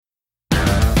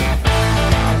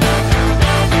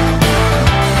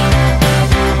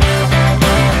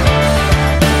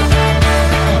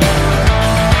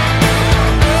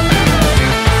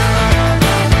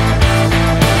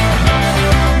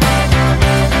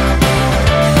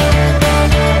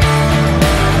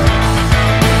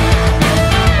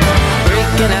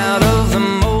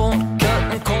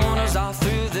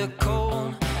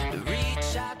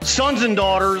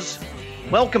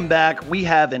Welcome back. We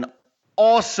have an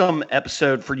awesome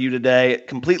episode for you today,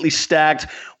 completely stacked.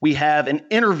 We have an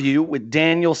interview with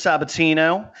Daniel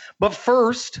Sabatino. But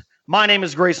first, my name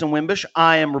is Grayson Wimbish.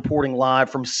 I am reporting live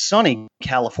from sunny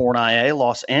California,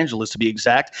 Los Angeles to be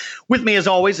exact. With me, as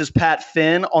always, is Pat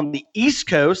Finn on the East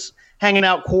Coast, hanging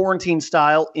out quarantine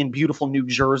style in beautiful New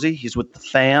Jersey. He's with the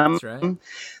fam. That's right.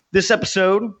 This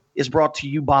episode is brought to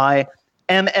you by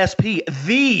MSP,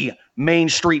 the Main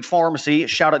Street Pharmacy.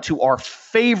 Shout out to our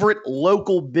favorite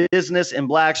local business in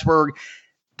Blacksburg,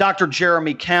 Dr.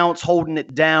 Jeremy Counts, holding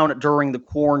it down during the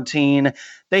quarantine.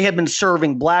 They have been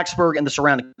serving Blacksburg and the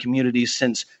surrounding communities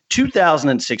since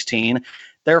 2016.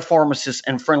 Their pharmacists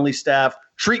and friendly staff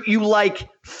treat you like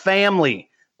family.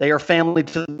 They are family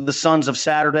to the Sons of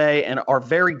Saturday and are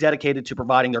very dedicated to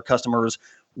providing their customers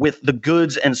with the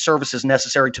goods and services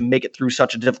necessary to make it through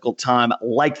such a difficult time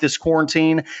like this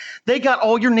quarantine. They got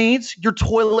all your needs, your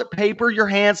toilet paper, your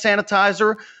hand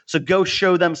sanitizer. So go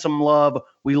show them some love.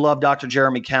 We love Dr.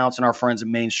 Jeremy Counts and our friends at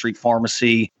Main Street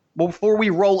Pharmacy. Before we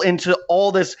roll into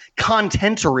all this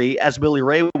contentery, as Billy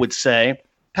Ray would say,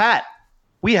 Pat,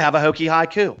 we have a Hokie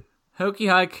haiku. Hokie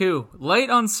haiku. Light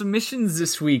on submissions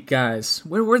this week, guys.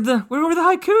 Where were the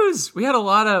haikus? We had a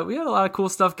lot of cool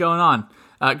stuff going on.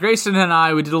 Grayson and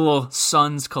I, we did a little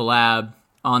Suns collab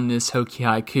on this Hokie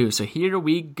haiku. So here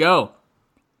we go.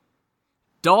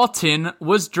 Dalton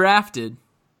was drafted.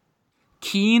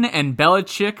 Keane and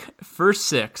Belichick for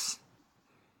 6.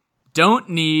 Don't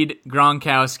need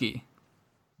Gronkowski.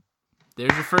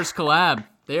 There's your first collab.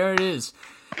 There it is.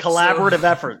 Collaborative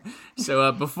effort.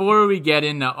 So before we get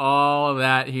into all of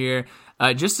that here,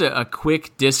 just a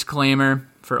quick disclaimer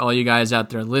for all you guys out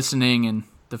there listening and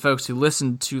the folks who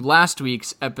listened to last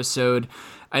week's episode.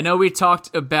 I know we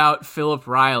talked about Philip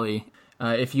Riley.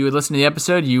 If you had listened to the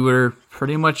episode, you were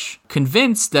pretty much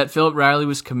convinced that Philip Riley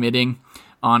was committing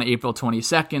on April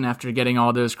 22nd after getting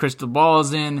all those crystal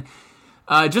balls in.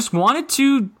 Just wanted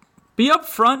to be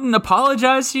upfront and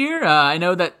apologize here. I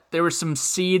know that there were some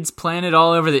seeds planted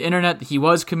all over the internet that he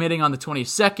was committing on the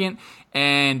 22nd,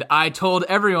 and I told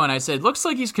everyone, I said, looks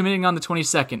like he's committing on the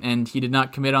 22nd, and he did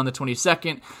not commit on the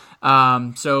 22nd.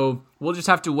 So we'll just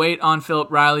have to wait on Philip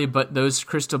Riley, but those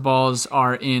crystal balls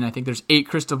are in. I think there's 8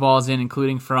 crystal balls in,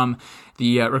 including from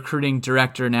the recruiting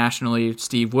director nationally,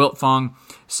 Steve Wiltfong.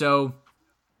 So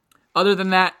other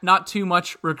than that, not too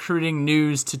much recruiting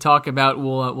news to talk about.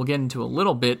 We'll get into a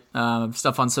little bit of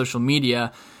stuff on social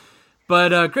media.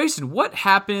 But Grayson, what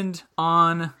happened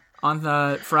on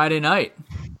the Friday night?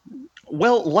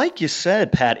 Well, like you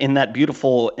said, Pat, in that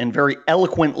beautiful and very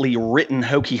eloquently written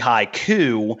Hokie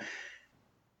haiku,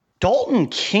 Dalton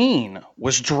Keane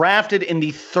was drafted in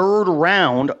the 3rd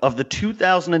round of the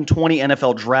 2020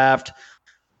 NFL Draft,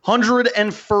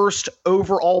 101st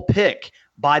overall pick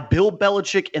by Bill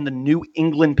Belichick and the New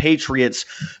England Patriots.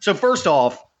 So first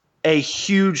off, a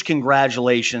huge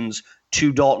congratulations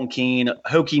to Dalton Keane.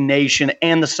 Hokie Nation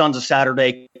and the Sons of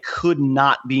Saturday could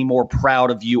not be more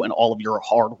proud of you and all of your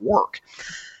hard work.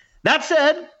 That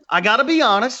said, I got to be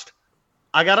honest.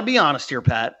 Here,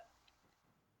 Pat.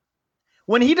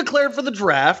 When he declared for the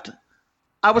draft,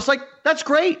 I was like, that's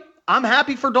great. I'm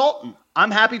happy for Dalton.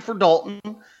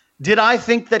 Did I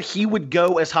think that he would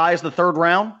go as high as the 3rd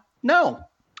round? No,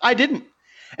 I didn't.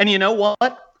 And you know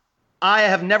what? I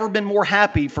have never been more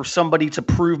happy for somebody to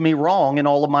prove me wrong in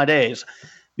all of my days,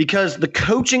 because the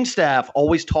coaching staff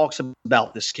always talks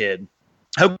about this kid.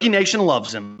 Hokie Nation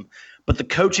loves him, but the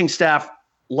coaching staff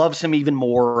loves him even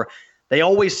more. They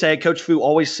always say, Coach Fu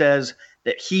always says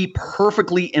that he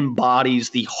perfectly embodies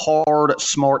the hard,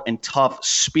 smart, and tough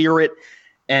spirit.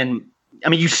 And I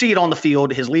mean, you see it on the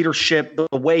field, his leadership,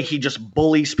 the way he just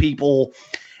bullies people.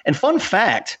 And fun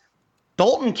fact,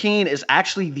 Dalton Keane is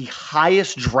actually the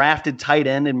highest drafted tight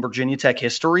end in Virginia Tech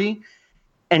history.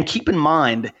 And keep in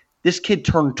mind, this kid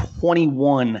turned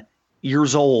 21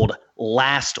 years old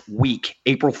last week,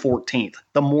 April 14th.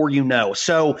 The more you know.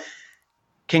 So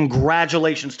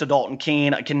congratulations to Dalton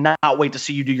Keane. I cannot wait to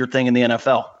see you do your thing in the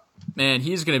NFL. Man,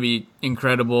 he's going to be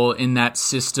incredible in that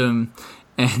system.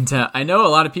 And I know a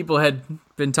lot of people had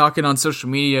been talking on social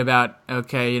media about,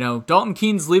 okay, Dalton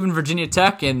Keane's leaving Virginia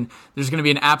Tech and there's going to be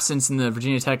an absence in the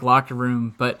Virginia Tech locker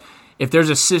room. But if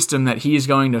there's a system that he's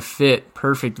going to fit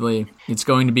perfectly, it's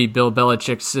going to be Bill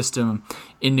Belichick's system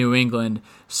in New England.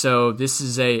 So this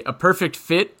is a perfect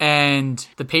fit, and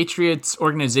the Patriots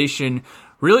organization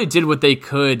really did what they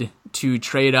could to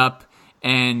trade up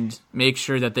and make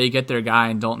sure that they get their guy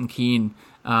in Dalton Keane.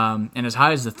 And as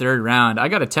high as the 3rd round, I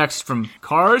got a text from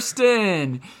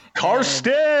Karsten,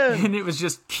 and it was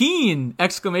just Keane!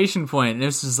 And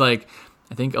this is like,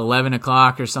 I think 11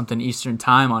 o'clock or something Eastern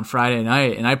time on Friday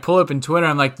night. And I pull up in Twitter.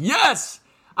 I'm like, yes!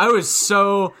 I was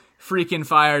so freaking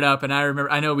fired up. And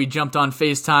I know we jumped on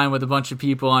FaceTime with a bunch of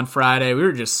people on Friday. We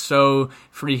were just so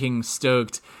freaking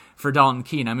stoked for Dalton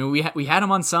Keene. I mean, we had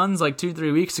him on Suns like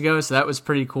 2-3 weeks ago, so that was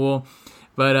pretty cool.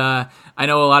 But I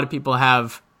know a lot of people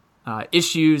have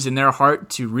issues in their heart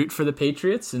to root for the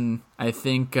Patriots, and I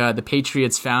think the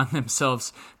Patriots found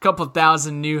themselves a couple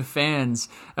thousand new fans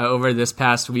over this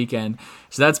past weekend,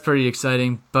 so that's pretty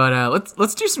exciting. But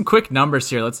let's do some quick numbers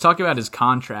here. Let's talk about his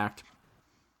contract.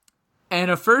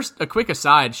 And first, a quick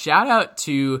aside, shout out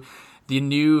to the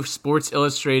new Sports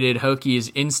Illustrated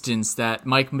Hokies instance that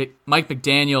Mike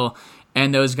McDaniel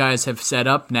and those guys have set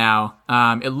up now.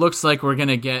 It looks like we're going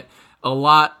to get a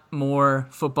lot more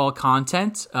football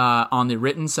content on the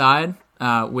written side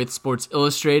with Sports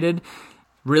Illustrated.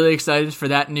 Really excited for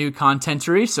that new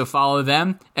contentery, so follow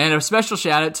them. And a special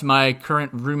shout out to my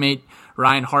current roommate,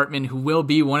 Ryan Hartman, who will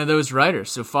be one of those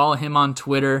writers. So follow him on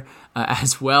Twitter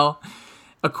as well.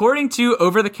 According to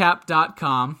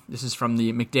overthecap.com, this is from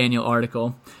the McDaniel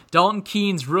article, Dalton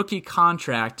Keene's rookie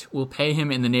contract will pay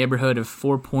him in the neighborhood of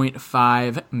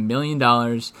 $4.5 million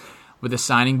with a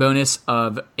signing bonus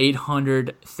of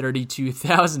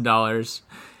 $832,000,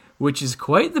 which is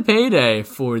quite the payday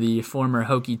for the former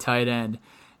Hokie tight end.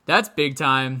 That's big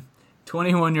time.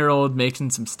 21-year-old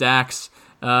making some stacks.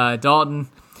 Dalton,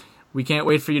 we can't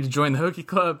wait for you to join the Hokie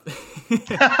Club.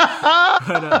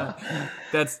 But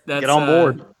that's get on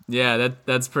board. Yeah,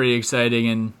 that's pretty exciting,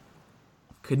 and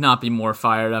could not be more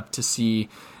fired up to see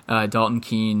Dalton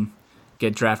Keene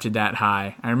get drafted that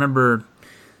high. I remember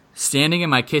standing in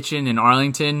my kitchen in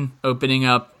Arlington, opening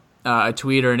up a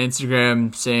tweet or an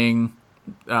Instagram saying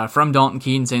from Dalton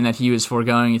Keene saying that he was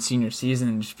foregoing his senior season,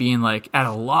 and just being like at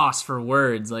a loss for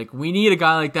words. Like, we need a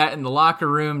guy like that in the locker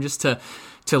room just to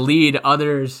lead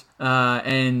others,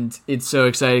 and it's so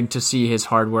exciting to see his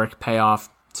hard work pay off.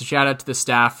 So shout out to the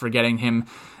staff for getting him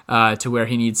to where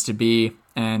he needs to be,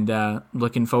 and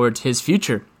looking forward to his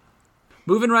future.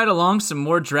 Moving right along, some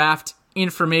more draft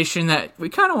information that we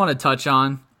kind of want to touch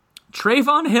on.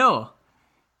 Trayvon Hill,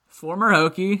 former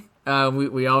Hokie.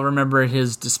 We all remember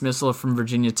his dismissal from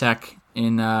Virginia Tech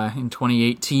in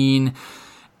 2018.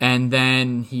 And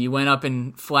then he went up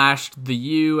and flashed the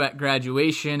U at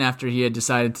graduation after he had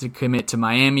decided to commit to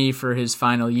Miami for his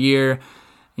final year.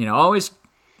 You know, always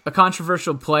a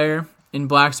controversial player in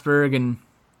Blacksburg. And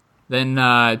then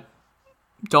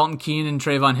Dalton Keene and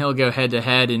Trayvon Hill go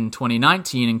head-to-head in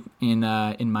 2019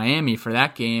 in Miami for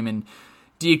that game. And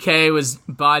DK was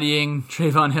bodying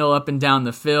Trayvon Hill up and down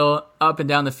the field.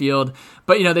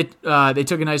 But you know, they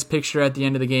took a nice picture at the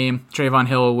end of the game, Trayvon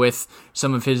Hill with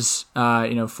some of his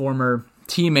former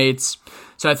teammates.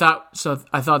 So I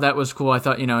thought that was cool. I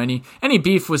thought, you know, any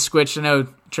beef was squished. I know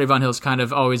Trayvon Hill's kind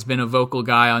of always been a vocal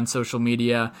guy on social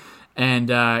media, and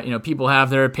people have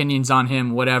their opinions on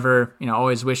him. Whatever,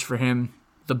 always wish for him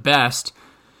the best.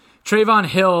 Trayvon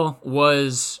Hill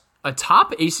was a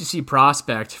top ACC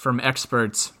prospect from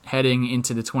experts heading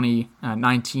into the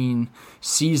 2019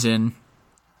 season,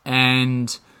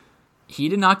 and he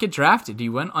did not get drafted. He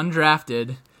went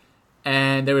undrafted,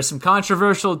 and there were some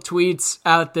controversial tweets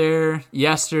out there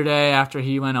yesterday after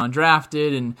he went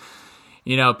undrafted, and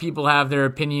people have their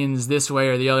opinions this way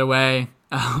or the other way.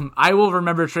 I will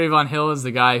remember Trayvon Hill as the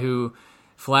guy who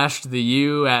flashed the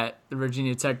U at the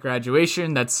Virginia Tech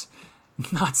graduation. That's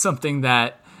not something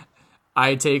that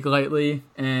I take lightly,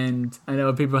 and I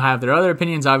know people have their other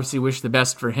opinions. Obviously wish the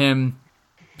best for him.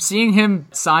 Seeing him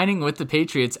signing with the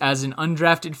Patriots as an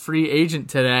undrafted free agent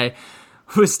today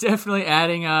was definitely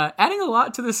adding a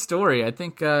lot to the story. I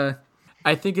think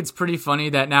it's pretty funny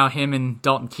that now him and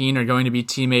Dalton Keene are going to be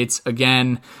teammates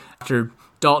again after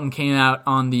Dalton came out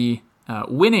on the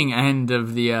winning end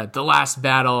of the last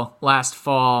battle last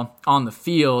fall on the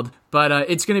field. But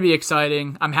it's going to be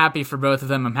exciting. I'm happy for both of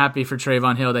them. I'm happy for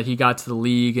Trayvon Hill that he got to the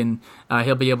league, and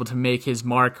he'll be able to make his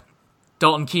mark.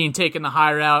 Dalton Keene taking the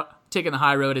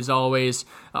high road as always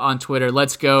on Twitter.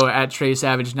 Let's go at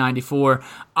TreySavage94.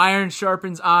 Iron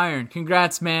sharpens iron.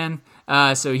 Congrats, man.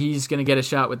 So he's going to get a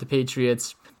shot with the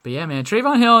Patriots. But yeah, man,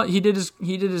 Trayvon Hill, he did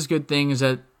his good things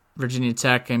at Virginia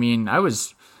Tech. I mean, I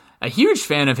was a huge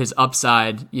fan of his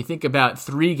upside. You think about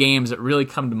 3 games that really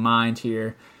come to mind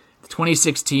here. The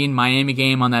 2016 Miami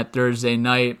game on that Thursday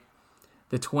night,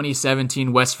 the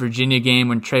 2017 West Virginia game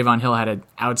when Trayvon Hill had an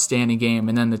outstanding game,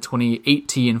 and then the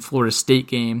 2018 Florida State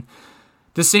game,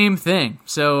 the same thing.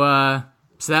 So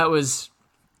that was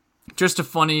just a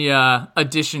funny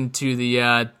addition to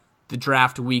the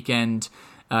draft weekend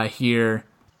here.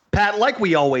 Pat, like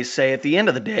we always say, at the end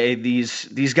of the day,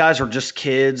 these guys are just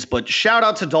kids, but shout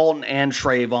out to Dalton and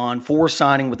Trayvon for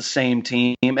signing with the same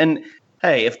team. And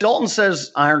hey, if Dalton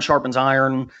says iron sharpens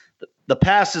iron, the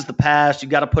past is the past. You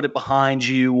got to put it behind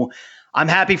you. I'm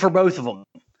happy for both of them.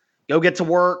 Go get to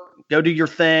work, go do your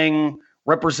thing,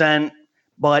 represent.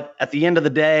 But at the end of the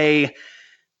day,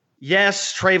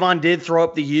 yes, Trayvon did throw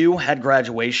up the U at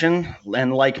graduation,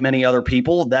 and like many other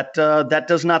people, that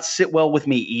does not sit well with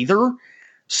me either.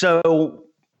 So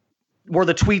were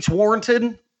the tweets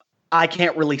warranted? I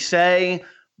can't really say,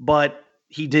 but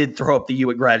he did throw up the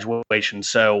U at graduation.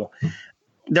 So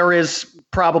there is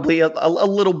probably a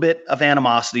little bit of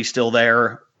animosity still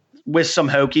there with some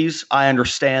Hokies. I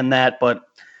understand that, but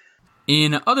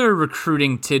in other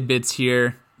recruiting tidbits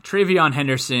here, TreVeyon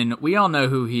Henderson, we all know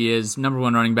who he is, number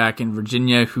one running back in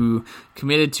Virginia, who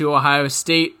committed to Ohio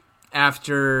State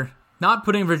after not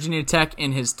putting Virginia Tech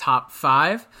in his top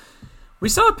 5. We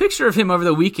saw a picture of him over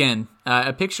the weekend,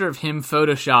 a picture of him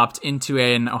photoshopped into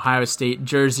an Ohio State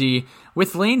jersey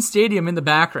with Lane Stadium in the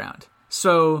background.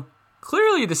 So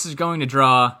clearly this is going to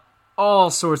draw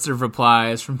all sorts of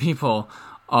replies from people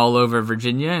all over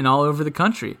Virginia and all over the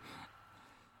country.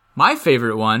 My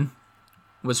favorite one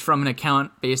was from an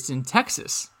account based in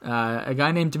Texas. A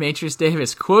guy named Demetrius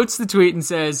Davis quotes the tweet and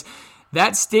says,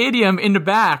 "That stadium in the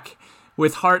back,"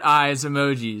 with heart eyes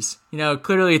emojis.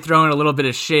 Clearly throwing a little bit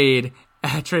of shade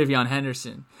at TreVeyon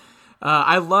Henderson.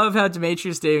 I love how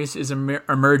Demetrius Davis is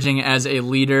emerging as a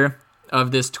leader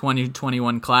of this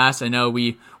 2021 class. I know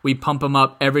we pump him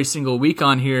up every single week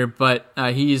on here, but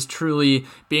he is truly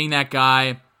being that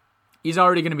guy. He's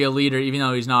already going to be a leader, even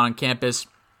though he's not on campus,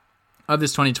 of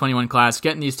this 2021 class,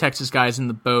 getting these Texas guys in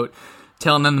the boat,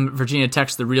 telling them Virginia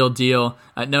Tech's the real deal,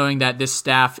 knowing that this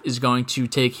staff is going to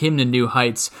take him to new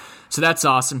heights. So that's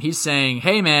awesome. He's saying,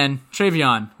 hey man,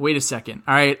 TreVeyon, wait a second.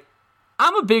 All right,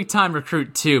 I'm a big-time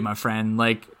recruit too, my friend.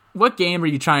 Like, what game are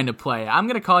you trying to play? I'm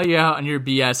going to call you out on your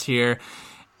BS here.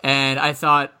 And I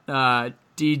thought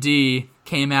DD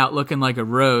came out looking like a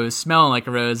rose, smelling like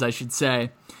a rose, I should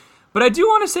say. But I do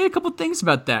want to say a couple things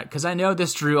about that, because I know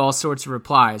this drew all sorts of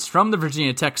replies from the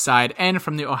Virginia Tech side and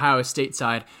from the Ohio State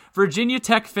side. Virginia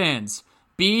Tech fans,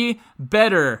 be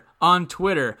better on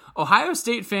Twitter. Ohio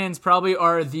State fans probably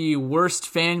are the worst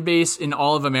fan base in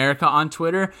all of America on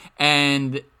Twitter,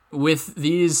 and with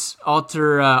these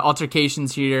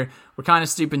altercations here, we're kind of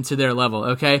stooping to their level,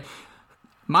 okay?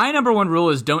 My number one rule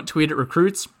is don't tweet at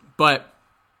recruits, but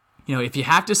if you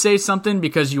have to say something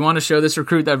because you want to show this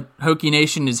recruit that Hokie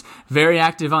Nation is very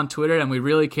active on Twitter and we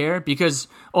really care, because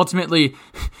ultimately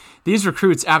these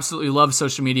recruits absolutely love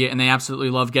social media and they absolutely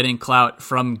love getting clout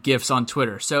from GIFs on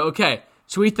Twitter. So, okay,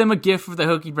 tweet them a GIF of the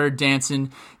Hokie bird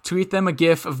dancing. Tweet them a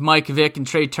GIF of Mike Vick and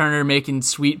Trey Turner making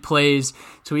sweet plays.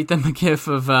 Tweet them a GIF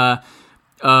of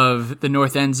the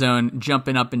north end zone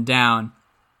jumping up and down.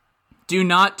 Do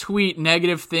not tweet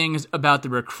negative things about the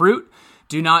recruit.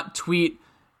 Do not tweet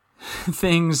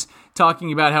things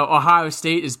talking about how Ohio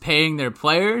State is paying their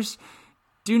players.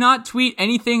 Do not tweet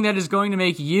anything that is going to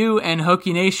make you and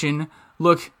Hokie Nation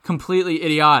look completely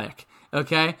idiotic,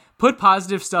 okay? Put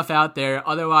positive stuff out there,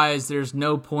 otherwise there's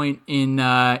no point in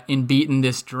beating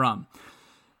this drum.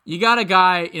 You got a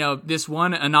guy, this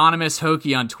one anonymous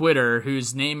Hokie on Twitter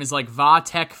whose name is like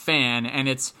VaTech Fan, and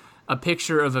it's a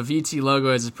picture of a VT logo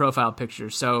as his profile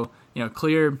picture. So,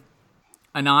 clear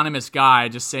anonymous guy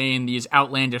just saying these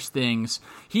outlandish things.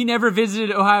 He never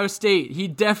visited Ohio State. He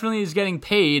definitely is getting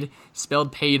paid,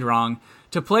 spelled paid wrong,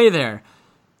 to play there.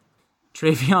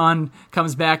 TreVeyon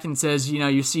comes back and says,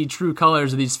 you see true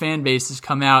colors of these fan bases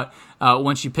come out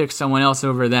once you pick someone else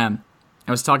over them.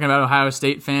 I was talking about Ohio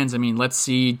State fans. I mean, let's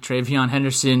see TreVeyon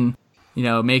Henderson,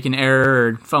 make an error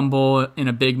or fumble in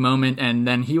a big moment, and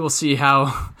then he will see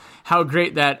how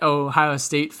great that Ohio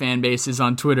State fan base is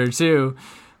on Twitter too.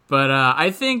 But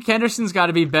I think Henderson's got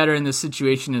to be better in this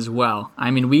situation as well.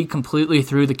 I mean, we completely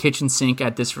threw the kitchen sink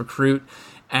at this recruit,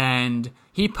 and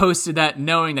he posted that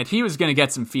knowing that he was going to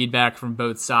get some feedback from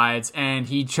both sides, and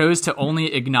he chose to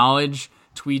only acknowledge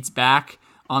tweets back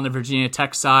on the Virginia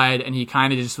Tech side, and he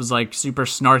kind of just was like super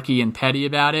snarky and petty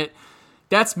about it.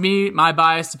 That's my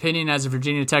biased opinion as a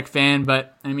Virginia Tech fan,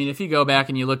 but I mean, if you go back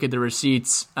and you look at the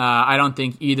receipts, I don't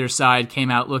think either side came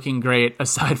out looking great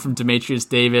aside from Demetrius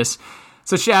Davis.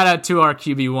 So shout out to our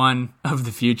QB1 of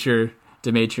the future,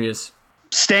 Demetrius.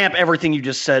 Stamp everything you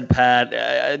just said, Pat.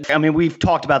 I mean, we've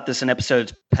talked about this in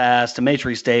episodes past.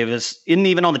 Demetrius Davis isn't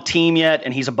even on the team yet,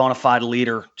 and he's a bona fide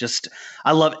leader.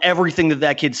 I love everything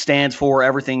that kid stands for,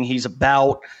 everything he's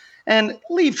about. And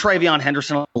leave TreVeyon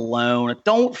Henderson alone.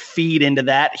 Don't feed into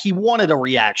that. He wanted a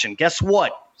reaction. Guess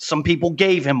what? Some people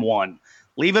gave him one.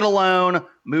 Leave it alone.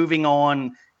 Moving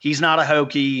on. He's not a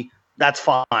Hokie. That's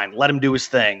fine. Let him do his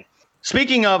thing.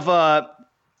 Speaking of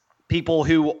people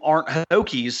who aren't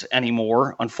Hokies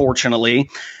anymore, unfortunately,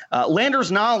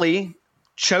 Landers Nolley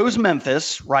chose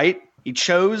Memphis, right? He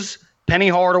chose Penny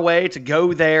Hardaway to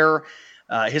go there.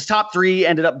 His top three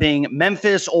ended up being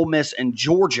Memphis, Ole Miss, and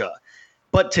Georgia.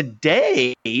 But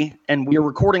today, and we are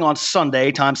recording on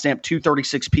Sunday, timestamp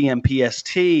 2:36 p.m.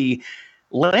 PST,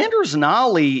 Landers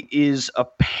Nolley is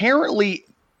apparently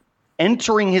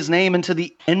entering his name into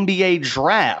the NBA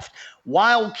draft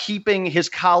while keeping his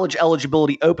college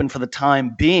eligibility open for the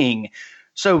time being.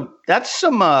 So that's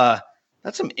some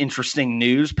interesting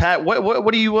news, Pat.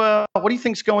 What do you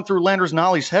think's going through Landers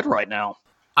Nolley's head right now?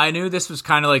 I knew this was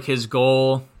kind of like his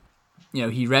goal. You know,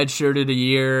 he redshirted a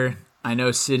year. I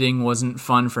know sitting wasn't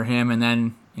fun for him, and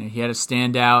then he had a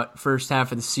standout first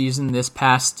half of the season this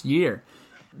past year.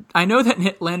 I know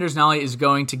that Landers Nolley is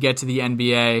going to get to the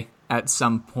NBA at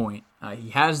some point. He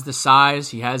has the size,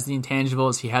 he has the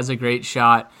intangibles, he has a great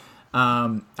shot.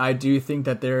 I do think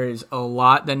that there is a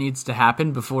lot that needs to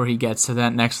happen before he gets to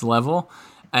that next level,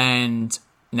 and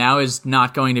now is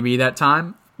not going to be that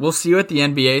time. We'll see what the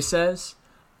NBA says.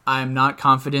 I'm not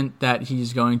confident that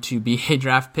he's going to be a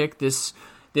draft pick this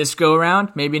go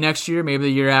around. Maybe next year, maybe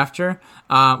the year after.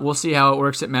 We'll see how it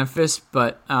works at Memphis.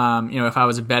 But if I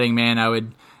was a betting man, I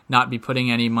would not be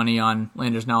putting any money on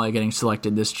Landers Nolley getting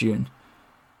selected this June.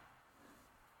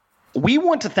 We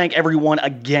want to thank everyone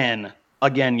again,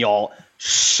 y'all,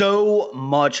 so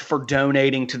much for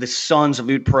donating to the Sons of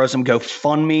Ute Prosum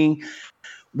GoFundMe.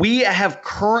 We have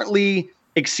currently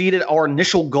exceeded our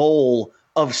initial goal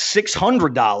of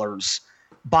 $600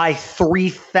 by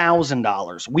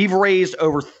 $3,000. We've raised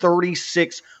over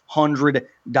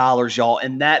 $3,600, y'all,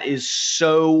 and that is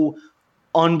so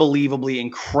unbelievably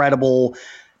incredible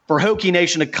for Hokie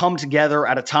Nation to come together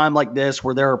at a time like this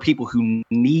where there are people who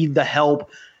need the help.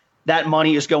 That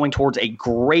money is going towards a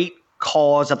great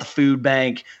cause at the food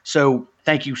bank. So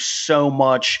thank you so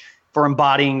much for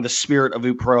embodying the spirit of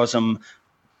Ute Prosum.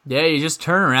 Yeah, you just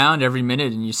turn around every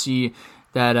minute and you see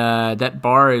that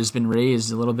bar has been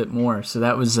raised a little bit more. So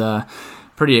that was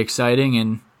pretty exciting,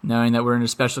 and knowing that we're in a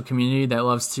special community that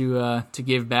loves to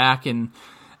give back and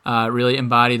really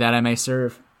embody that I may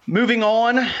serve. Moving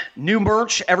on, new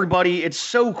merch, everybody. It's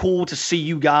so cool to see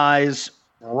you guys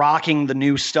rocking the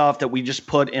new stuff that we just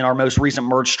put in our most recent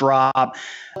merch drop.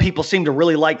 People seem to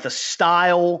really like the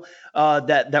style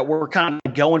that we're kind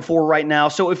of going for right now.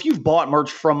 So if you've bought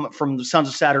merch from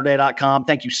sonsofsaturday.com,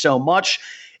 thank you so much.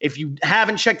 If you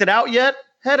haven't checked it out yet,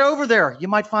 head over there. You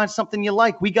might find something you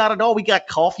like. We got it all. We got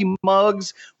coffee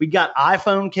mugs. We got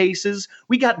iPhone cases.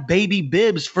 We got baby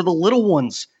bibs for the little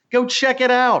ones. Go check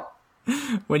it out.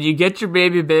 When you get your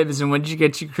baby bibs and when you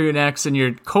get your crew necks and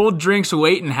your cold drinks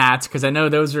waiting hats, because I know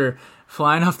those are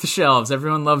flying off the shelves.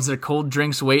 Everyone loves their cold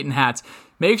drinks waiting hats.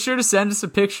 Make sure to send us a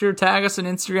picture, tag us on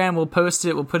Instagram. We'll post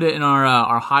it. We'll put it in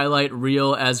our highlight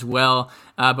reel as well.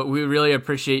 But we really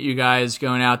appreciate you guys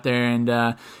going out there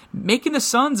and making the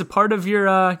Suns a part of your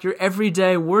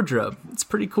everyday wardrobe. It's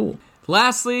pretty cool.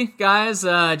 Lastly, guys,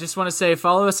 I just want to say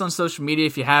follow us on social media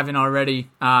if you haven't already.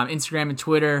 Instagram and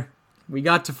Twitter. We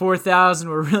got to 4,000.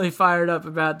 We're really fired up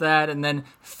about that. And then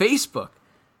Facebook.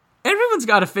 Everyone's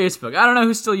got a Facebook. I don't know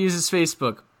who still uses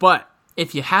Facebook, but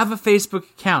if you have a Facebook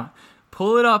account,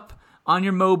 pull it up on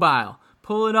your mobile,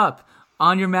 pull it up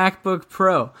on your MacBook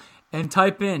Pro, and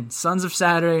type in Sons of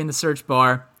Saturday in the search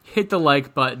bar. Hit the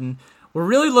like button. We're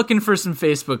really looking for some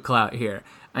Facebook clout here.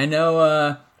 I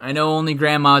know only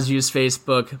grandmas use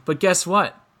Facebook, but guess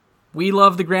what? We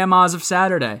love the grandmas of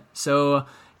Saturday. So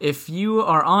if you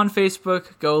are on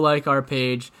Facebook, go like our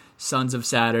page, Sons of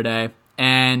Saturday,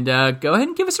 and go ahead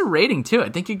and give us a rating too. I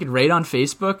think you could rate on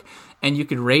Facebook, and you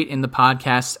could rate in the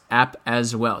podcast app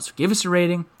as well. So give us a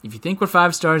rating. If you think we're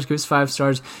 5 stars, give us 5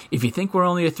 stars. If you think we're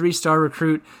only a 3-star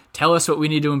recruit, tell us what we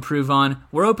need to improve on.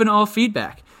 We're open to all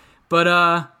feedback.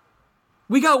 But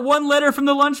we got one letter from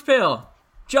the lunch pail.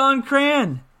 John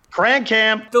Cran. Cran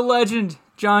Cam. The legend,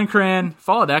 John Cran.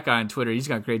 Follow that guy on Twitter. He's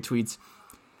got great tweets.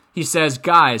 He says,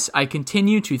 guys, I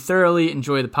continue to thoroughly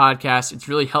enjoy the podcast. It's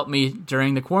really helped me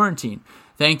during the quarantine.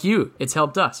 Thank you. It's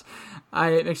helped us. I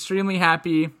am extremely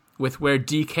happy with where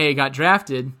DK got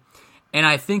drafted, and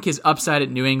I think his upside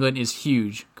at New England is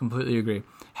huge. Completely agree.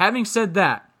 Having said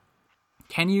that,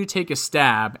 can you take a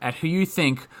stab at who you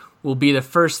think will be the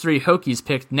first 3 Hokies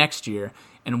picked next year,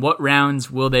 and what rounds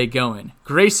will they go in?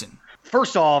 Grayson.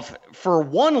 First off, for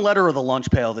one letter of the lunch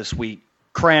pail this week,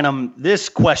 Cranham, this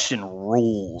question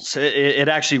rules. It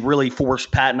actually really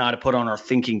forced Pat and I to put on our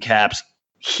thinking caps.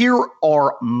 Here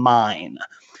are mine.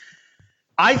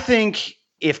 I think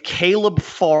if Caleb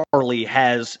Farley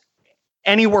has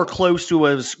anywhere close to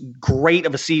as great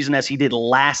of a season as he did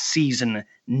last season,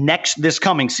 this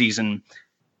coming season,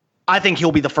 I think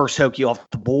he'll be the first Hokie off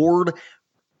the board.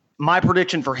 My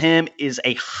prediction for him is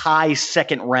a high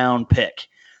second round pick.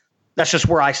 That's just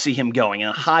where I see him going, in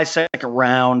a high second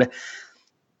round.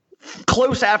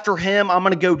 Close after him, I'm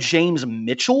going to go James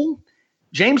Mitchell.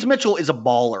 James Mitchell is a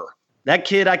baller. That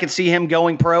kid, I could see him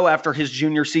going pro after his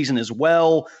junior season as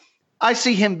well. I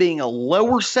see him being a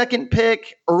lower second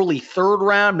pick, early third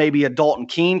round, maybe a Dalton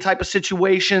Keene type of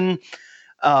situation.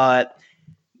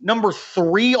 Number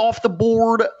 3 off the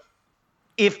board,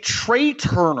 if Trey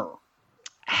Turner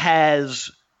has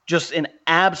just an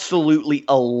absolutely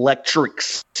electric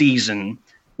season,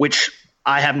 which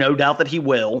I have no doubt that he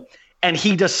will, and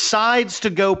he decides to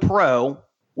go pro,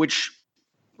 which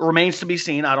remains to be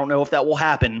seen. I don't know if that will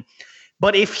happen.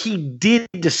 But if he did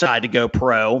decide to go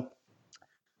pro,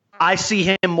 I see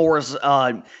him more as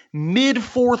mid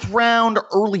 4th round,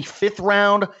 early 5th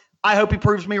round. I hope he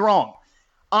proves me wrong.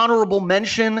 Honorable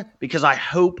mention, because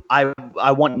I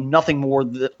want nothing more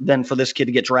than for this kid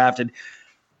to get drafted.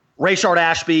 Rayshard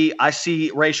Ashby, I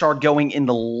see Rayshard going in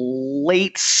the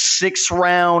late 6th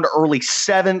round, early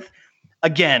 7th.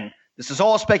 Again, this is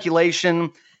all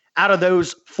speculation. Out of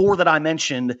those 4 that I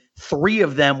mentioned, 3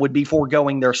 of them would be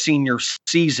foregoing their senior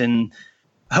season.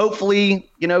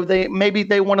 Hopefully,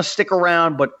 they want to stick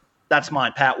around, but that's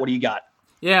mine. Pat, what do you got?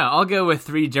 Yeah, I'll go with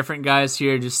 3 different guys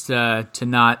here just to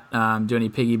not do any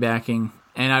piggybacking.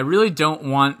 And I really don't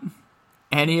want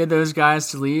any of those guys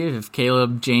to leave. If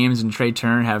Caleb, James, and Trey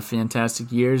Turner have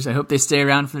fantastic years, I hope they stay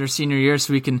around for their senior year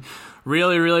so we can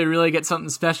really, really, really get something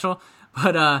special.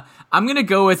 But I'm going to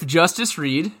go with Justice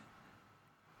Reed,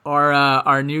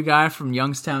 our new guy from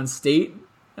Youngstown State,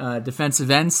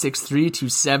 defensive end, 6'3",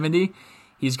 270.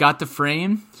 He's got the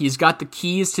frame. He's got the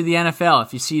keys to the NFL.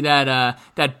 If you see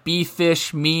that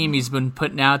bee-fish meme he's been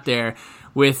putting out there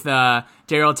with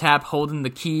Daryl Tapp holding the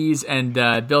keys and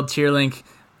Bill Tierlink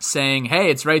saying,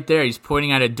 hey, it's right there. He's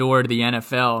pointing at a door to the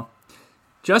NFL.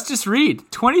 Justice Reed,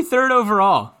 23rd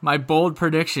overall. My bold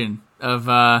prediction of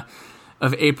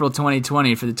April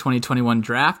 2020 for the 2021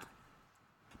 draft.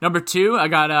 Number 2, I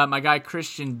got my guy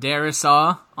Christian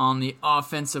Darrisaw on the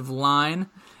offensive line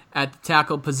at the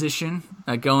tackle position,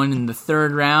 going in the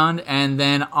 3rd round. And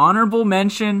then honorable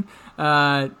mention,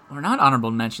 or not honorable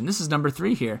mention, this is number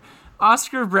 3 here,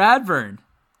 Oscar Bradburn.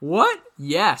 What?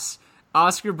 Yes.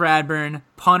 Oscar Bradburn,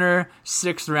 punter,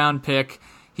 6th round pick.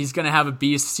 He's going to have a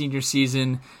beast senior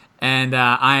season, and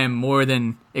I am more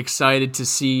than excited to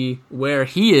see where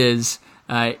he is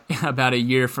about a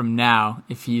year from now,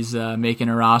 if he's making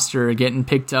a roster or getting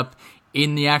picked up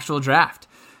in the actual draft.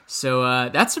 So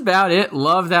that's about it.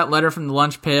 Love that letter from the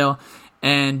lunch pail.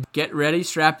 And get ready,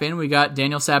 strap in. We got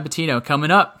Daniel Sabatino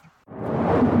coming up.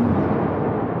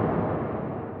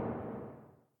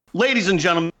 Ladies and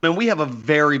gentlemen, we have a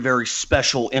very, very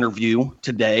special interview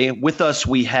today. With us,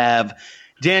 we have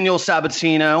Daniel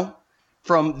Sabatino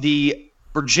from the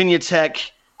Virginia Tech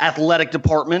Athletic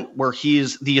Department, where he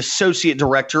is the Associate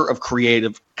Director of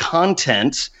Creative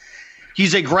Content.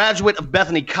 He's a graduate of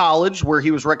Bethany College, where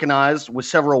he was recognized with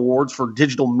several awards for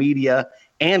digital media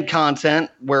and content,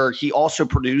 where he also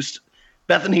produced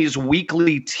Bethany's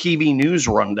weekly TV news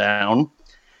rundown.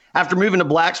 After moving to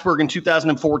Blacksburg in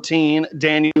 2014,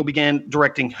 Daniel began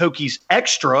directing Hokies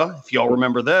Extra, if y'all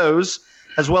remember those,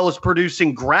 as well as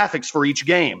producing graphics for each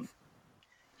game.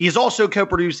 He has also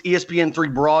co-produced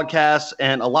ESPN3 broadcasts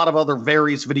and a lot of other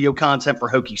various video content for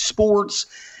Hokie sports.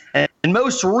 And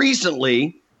most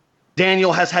recently,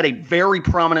 Daniel has had a very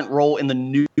prominent role in the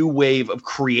new wave of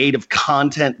creative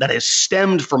content that has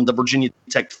stemmed from the Virginia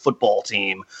Tech football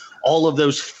team. All of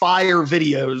those fire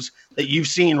videos that you've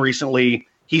seen recently,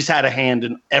 he's had a hand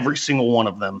in every single one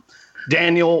of them.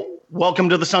 Daniel, welcome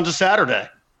to the Sons of Saturday.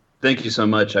 Thank you so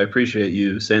much. I appreciate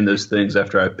you saying those things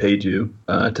after I paid you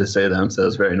to say them. So that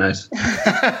was very nice.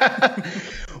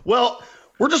 Well,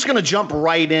 we're just going to jump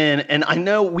right in. And I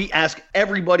know we ask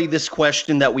everybody this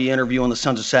question that we interview on the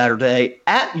Sons of Saturday.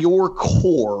 At your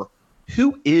core,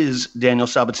 who is Daniel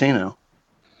Sabatino?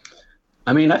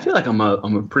 I mean, I feel like I'm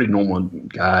a pretty normal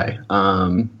guy.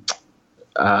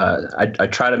 I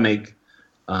try to make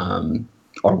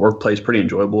our workplace pretty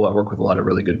enjoyable. I work with a lot of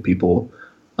really good people.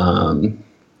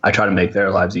 I try to make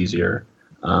their lives easier.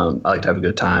 I like to have a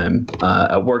good time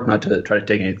at work, not to try to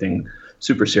take anything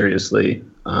super seriously.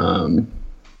 I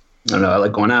don't know. I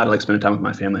like going out. I like spending time with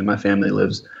my family. My family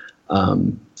lives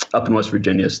up in West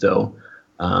Virginia still.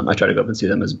 I try to go up and see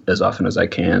them as often as I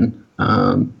can.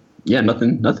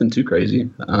 Nothing too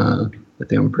crazy. I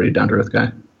think I'm a pretty down-to-earth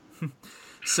guy.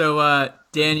 So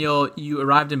Daniel, you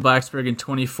arrived in Blacksburg in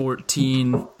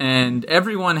 2014, and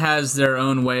everyone has their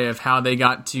own way of how they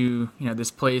got to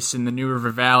this place in the New River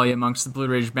Valley amongst the Blue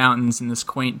Ridge Mountains in this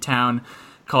quaint town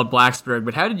called Blacksburg.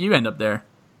 But how did you end up there?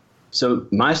 So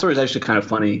my story is actually kind of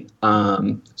funny.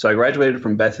 So I graduated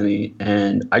from Bethany,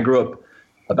 and I grew up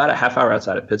about a half hour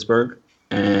outside of Pittsburgh.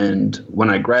 And when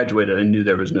I graduated, I knew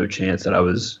there was no chance that I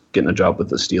was getting a job with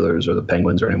the Steelers or the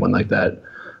Penguins or anyone like that.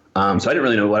 So I didn't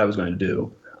really know what I was going to do.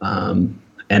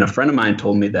 And a friend of mine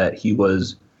told me that he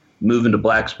was moving to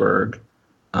Blacksburg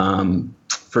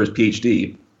for his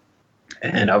PhD.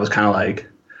 And I was kind of like,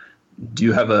 do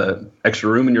you have a extra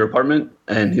room in your apartment?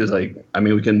 And he was like, I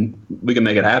mean, we can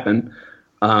make it happen.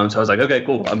 So I was like, okay,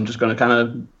 cool. I'm just going to kind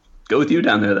of go with you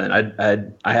down there then.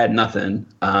 I had nothing.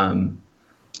 I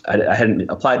hadn't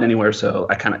applied anywhere. So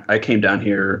I came down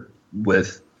here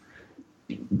with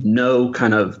no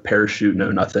kind of parachute,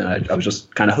 no nothing. I was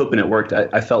just kind of hoping it worked.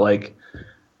 I felt like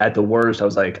at the worst, I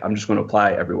was like, I'm just going to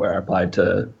apply everywhere. I applied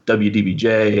to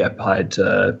WDBJ. I applied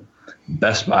to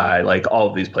Best Buy, like all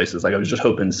of these places. Like I was just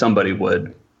hoping somebody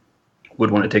would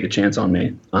want to take a chance on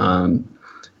me. And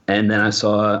then I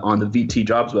saw on the VT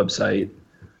Jobs website,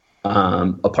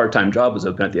 a part-time job was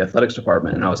open at the athletics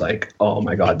department. And I was like, oh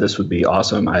my God, this would be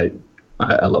awesome. I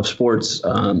love sports.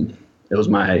 It was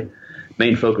my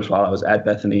main focus while I was at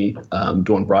Bethany,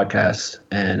 doing broadcasts.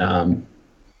 And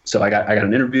so I got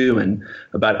an interview, and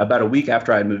about a week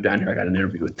after I moved down here, I got an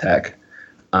interview with Tech.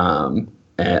 And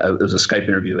it was a Skype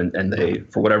interview, and they,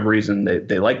 for whatever reason,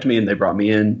 they liked me, and they brought me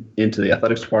into the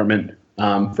athletics department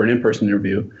for an in-person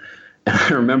interview. And I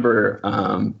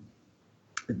remember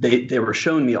they were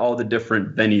showing me all the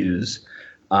different venues,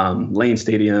 Lane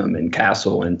Stadium and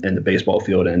Castle and the baseball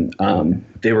field, and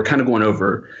they were kind of going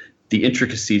over the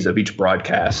intricacies of each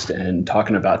broadcast and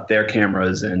talking about their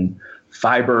cameras and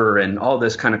fiber and all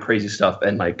this kind of crazy stuff.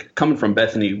 And like coming from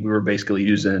Bethany, we were basically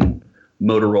using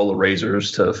Motorola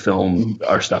Razors to film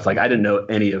our stuff. Like I didn't know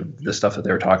any of the stuff that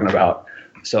they were talking about.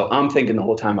 So I'm thinking the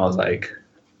whole time, I was like,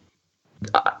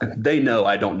 they know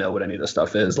I don't know what any of this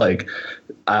stuff is. Like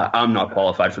I'm not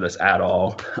qualified for this at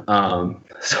all.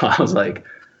 So I was like,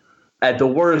 at the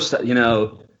worst,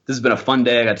 this has been a fun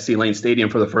day. I got to see Lane Stadium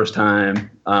for the first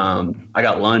time. I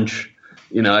got lunch,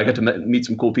 I got to meet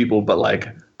some cool people, but like,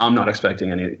 I'm not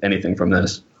expecting anything from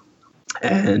this.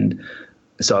 And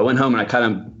so I went home and I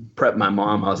kind of prepped my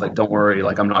mom. I was like, don't worry.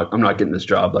 Like, I'm not getting this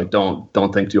job. Like, don't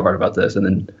think too hard about this. And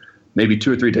then maybe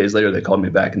 2 or 3 days later, they called me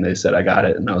back and they said, I got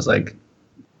it. And I was like,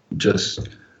 just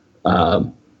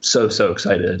so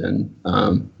excited. And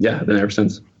I've been there ever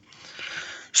since.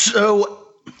 So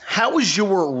how has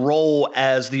your role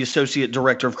as the Associate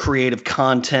Director of Creative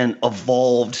Content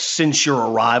evolved since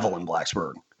your arrival in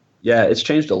Blacksburg? Yeah, it's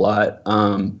changed a lot.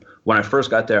 When I first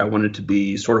got there, I wanted to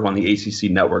be sort of on the ACC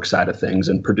network side of things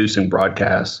and producing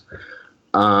broadcasts.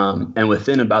 And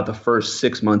within about the first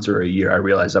 6 months or a year, I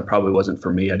realized that probably wasn't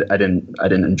for me. I didn't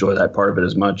enjoy that part of it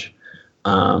as much.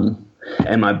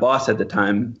 And my boss at the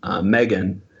time,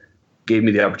 Megan, gave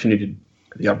me the opportunity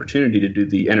to do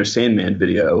the Enter Sandman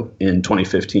video in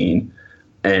 2015,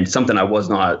 and something I was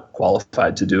not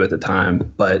qualified to do at the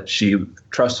time, but she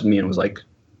trusted me and was like,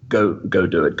 go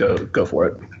do it, go for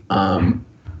it.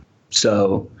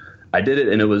 So I did it,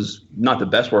 and it was not the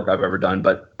best work I've ever done,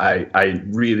 but I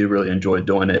really, really enjoyed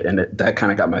doing it. And that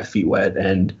kind of got my feet wet.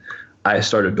 And I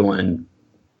started doing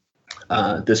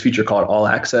this feature called All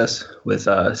Access with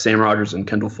Sam Rogers and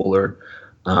Kendall Fuller,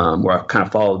 where I kind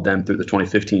of followed them through the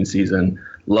 2015 season.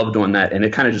 Loved doing that. And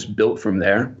it kind of just built from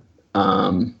there.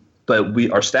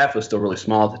 But our staff was still really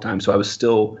small at the time. So I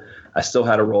still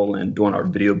had a role in doing our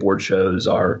video board shows,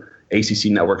 our ACC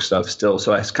network stuff still.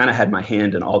 So I kind of had my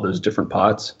hand in all those different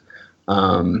pots.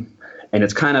 And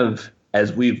it's kind of,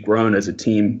 as we've grown as a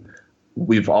team,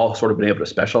 we've all sort of been able to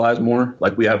specialize more.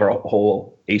 Like we have our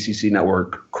whole ACC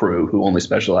network crew who only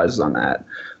specializes on that.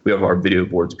 We have our video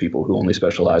boards people who only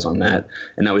specialize on that.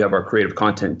 And now we have our creative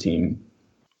content team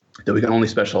that we can only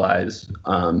specialize,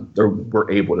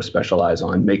 we're able to specialize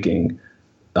on making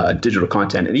digital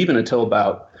content. And even until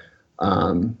about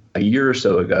a year or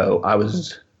so ago, I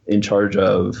was in charge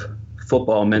of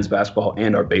football, men's basketball,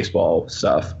 and our baseball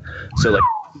stuff. So like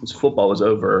once football was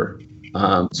over,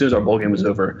 as soon as our bowl game was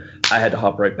over, I had to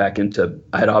hop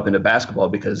into basketball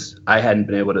because I hadn't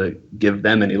been able to give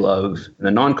them any love in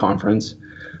the non-conference.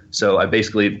 So I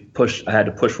basically had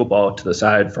to push football to the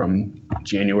side from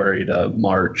January to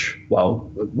March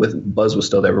while Buzz was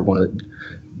still there. We're going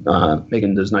to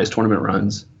making those nice tournament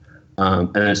runs.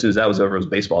 And then as soon as that was over, it was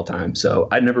baseball time. So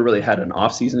I never really had an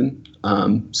off season.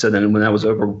 So then when that was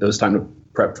over, it was time to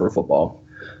prep for football.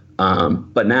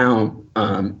 But now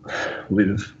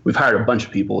we've hired a bunch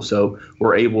of people, so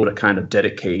we're able to kind of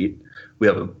dedicate. We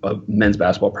have a men's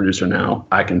basketball producer now.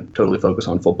 I can totally focus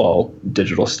on football,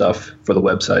 digital stuff for the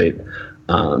website.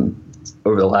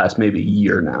 Over the last maybe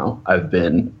year now, I've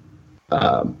been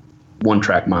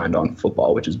one-track mind on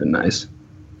football, which has been nice.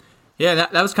 Yeah,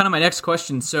 that was kind of my next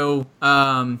question. So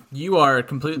you are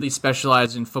completely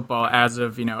specialized in football as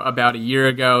of about a year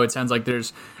ago. It sounds like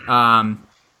there's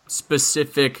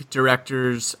specific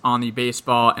directors on the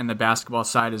baseball and the basketball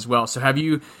side as well. So have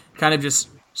you kind of just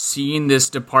seen this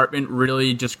department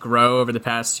really just grow over the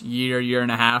past year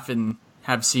and a half, and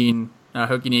have seen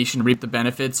Hokie Nation reap the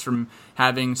benefits from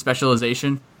having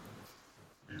specialization?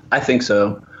 I think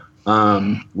so.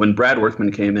 When Brad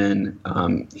Worthman came in,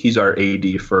 he's our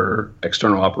AD for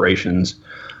external operations.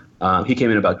 He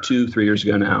came in about 2-3 years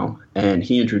ago now, and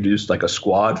he introduced like a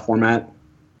squad format.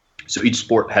 So each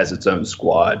sport has its own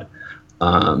squad,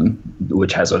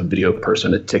 which has a video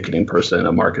person, a ticketing person,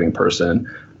 a marketing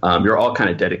person. You're all kind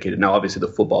of dedicated. Now, obviously,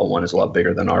 the football one is a lot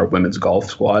bigger than our women's golf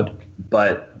squad,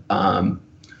 but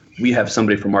we have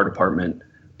somebody from our department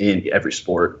in every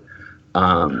sport.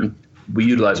 We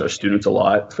utilize our students a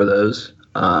lot for those.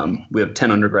 We have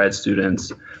 10 undergrad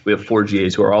students. We have 4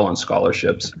 GAs who are all on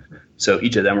scholarships. So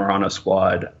each of them are on a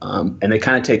squad, and they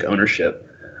kind of take ownership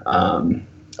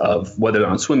of whether they're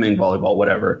on swimming, volleyball,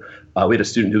 whatever. We had a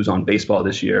student who was on baseball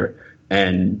this year,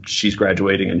 and she's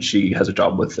graduating, and she has a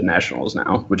job with the Nationals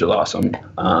now, which is awesome.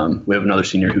 We have another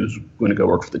senior who's going to go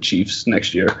work for the Chiefs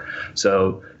next year.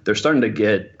 So they're starting to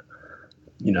get,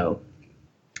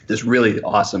 this really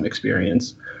awesome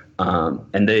experience.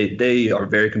 And they are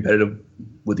very competitive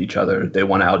with each other. They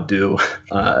want to outdo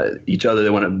each other. They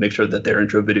want to make sure that their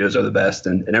intro videos are the best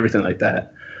and everything like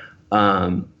that.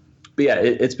 But yeah,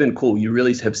 it's been cool. You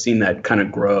really have seen that kind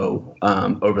of grow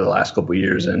over the last couple of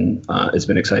years, and it's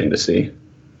been exciting to see.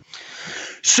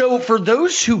 So for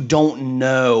those who don't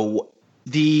know,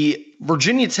 the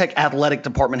Virginia Tech Athletic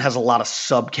Department has a lot of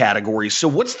subcategories. So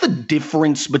what's the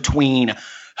difference between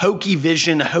Hokie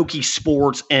Vision, Hokie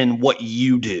Sports, and what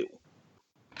you do?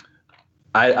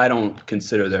 I don't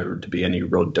consider there to be any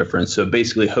real difference. So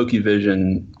basically, Hokie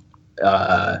Vision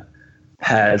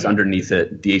has underneath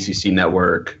it the ACC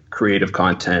network, creative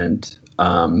content,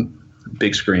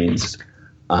 big screens.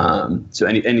 So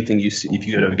anything you see, if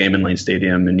you go to a game in Lane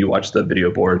Stadium and you watch the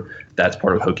video board, that's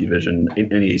part of Hokie Vision.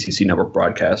 Any ACC network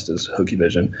broadcast is Hokie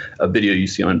Vision. A video you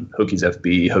see on Hokie's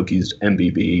FB, Hokie's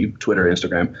MBB, Twitter,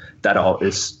 Instagram, that all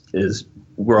is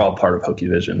we're all part of Hokie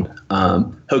Vision.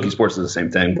 Hokie Sports is the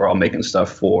same thing. We're all making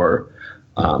stuff for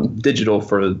digital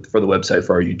for the website,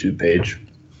 for our YouTube page.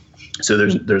 So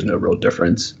there's no real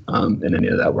difference in any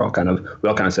of that. We all kind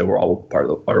of say we're all part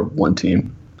of our one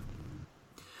team.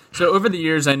 So over the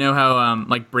years, I know how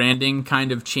branding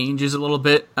kind of changes a little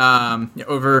bit.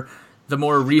 Over the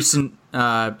more recent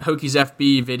Hokie's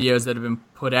FB videos that have been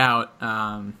put out,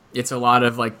 it's a lot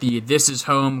of like the "This is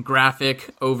home"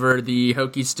 graphic over the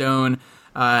Hokie Stone.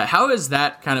 How has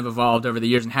that kind of evolved over the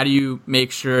years, and how do you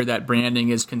make sure that branding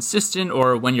is consistent,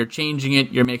 or when you're changing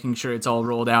it, you're making sure it's all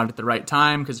rolled out at the right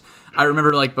time? Because I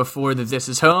remember before the "This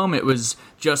is home," it was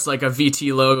just like a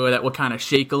VT logo that would kind of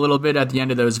shake a little bit at the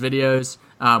end of those videos.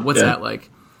 What's that like?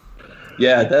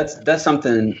 Yeah, that's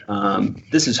something.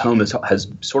 This is home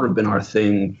has sort of been our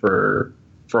thing for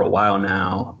a while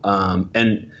now,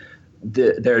 and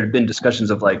there had been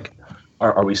discussions of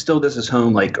are we still This is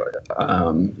home?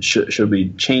 Should we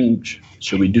change?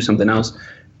 Should we do something else?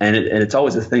 And it's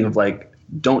always a thing of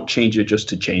don't change it just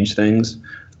to change things.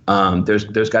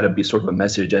 There's got to be sort of a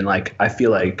message, and I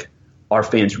feel like our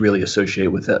fans really associate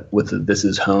with the This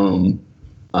is home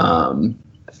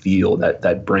feel,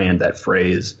 that brand, that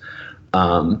phrase.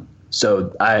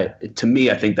 So to me,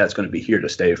 I think that's going to be here to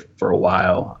stay for a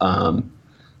while. And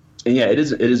yeah, it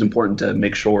is important to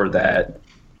make sure that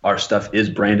our stuff is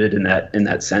branded in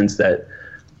that sense, that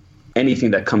anything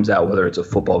that comes out, whether it's a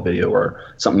football video or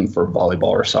something for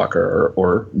volleyball or soccer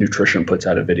or nutrition puts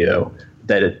out a video,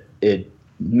 that it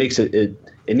makes it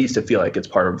needs to feel like it's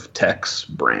part of Tech's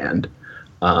brand.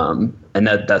 And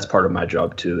that's part of my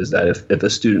job too, is that if a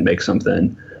student makes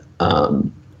something,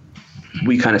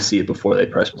 we kind of see it before they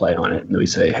press play on it, and we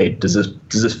say, hey, does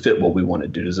this fit what we want to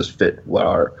do? Does this fit what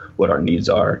our needs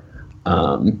are?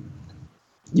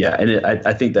 Yeah, and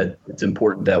I think that it's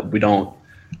important that we don't.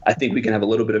 I think we can have a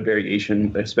little bit of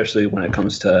variation, especially when it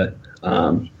comes to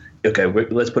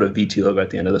let's put a VT logo at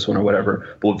the end of this one or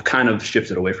whatever. But we've kind of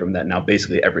shifted away from that now.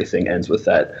 Basically, everything ends with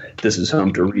that. This is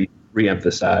home to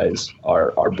re-emphasize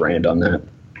our brand on that.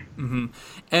 Mm-hmm.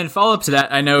 And follow up to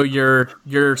that, I know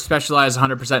you're specialized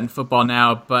 100% in football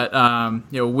now, but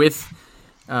with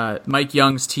Mike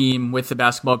Young's team with the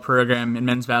basketball program in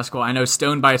men's basketball. I know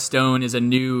Stone by Stone is a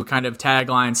new kind of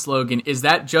tagline slogan. Is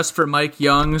that just for Mike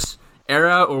Young's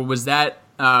era, or was that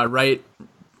right,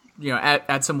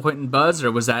 at some point in Buzz,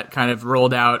 or was that kind of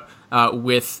rolled out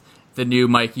with the new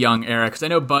Mike Young era? Because I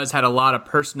know Buzz had a lot of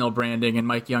personal branding, and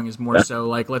Mike Young is more so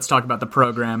like, let's talk about the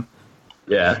program.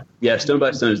 Yeah. Stone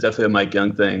by Stone is definitely a Mike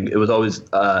Young thing. It was always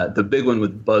the big one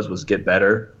with Buzz was get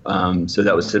better. So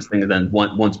that was his thing. And then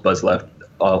once Buzz left,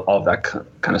 all of that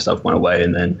kind of stuff went away.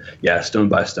 And then, Stone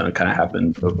by Stone kind of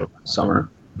happened over summer.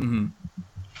 Mm-hmm.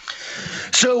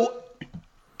 So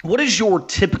what does your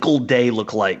typical day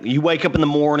look like? You wake up in the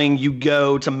morning, you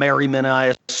go to Merriman,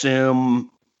 I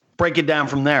assume. Break it down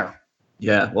from there.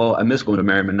 Yeah, well, I miss going to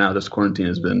Merriman now. This quarantine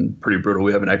has been pretty brutal.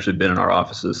 We haven't actually been in our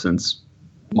offices since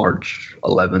March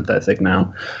 11th, I think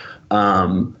now.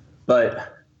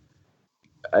 But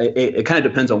it kind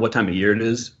of depends on what time of year it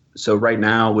is. So right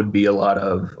now would be a lot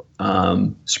of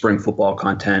spring football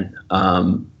content.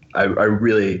 I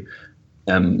really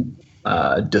am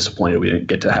disappointed we didn't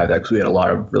get to have that, because we had a lot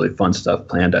of really fun stuff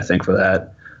planned, I think, for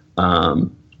that.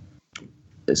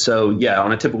 So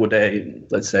on a typical day,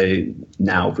 let's say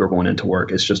now if we're going into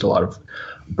work, it's just a lot of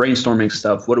brainstorming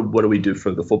stuff. What do we do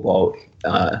for the football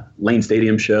Lane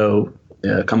Stadium show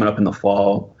coming up in the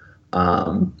fall?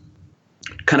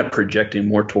 Kind of projecting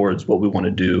more towards what we want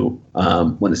to do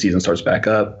when the season starts back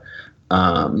up.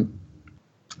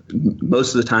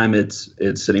 Most of the time it's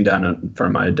sitting down in front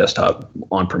of my desktop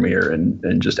on Premiere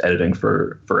and just editing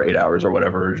for 8 hours or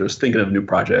whatever, just thinking of new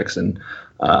projects and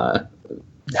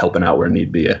helping out where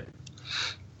need be.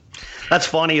 That's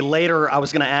funny. Later, I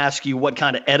was going to ask you what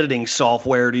kind of editing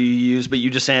software do you use, but you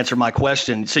just answered my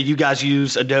question. So you guys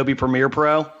use Adobe Premiere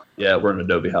Pro? Yeah, we're an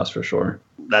Adobe house for sure.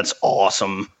 That's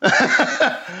awesome.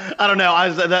 I don't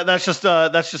know. That's just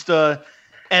a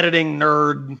editing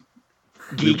nerd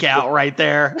geek out right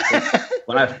there.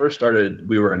 When I first started,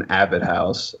 we were an Avid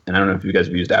house, and I don't know if you guys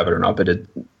have used Avid or not, but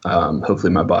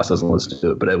hopefully my boss doesn't listen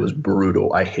to it, but it was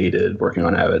brutal. I hated working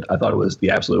on Avid. I thought it was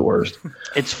the absolute worst.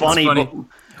 It's funny.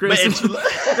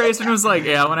 Grayson was like,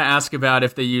 I want to ask about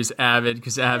if they use Avid,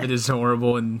 because Avid is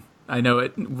horrible, and I know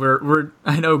it.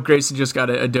 I know Grayson just got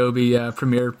an Adobe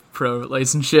Premiere Pro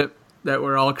relationship that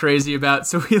we're all crazy about,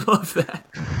 so we love that.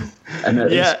 And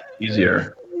it's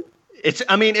easier.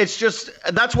 It's just,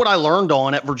 that's what I learned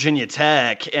on at Virginia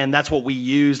Tech, and that's what we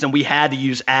used, and we had to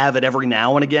use Avid every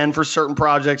now and again for certain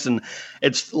projects, and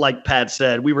it's like Pat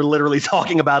said, we were literally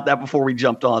talking about that before we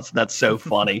jumped on, so that's so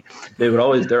funny. Their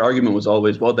argument was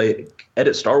always, well, they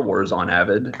edit Star Wars on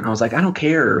Avid, and I was like, I don't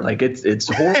care, like it's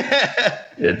horrible.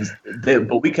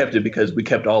 But we kept it because we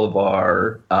kept all of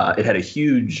our, it had a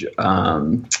huge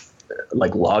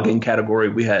logging category.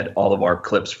 We had all of our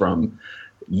clips from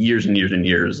years and years and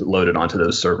years loaded onto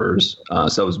those servers.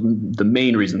 So it was the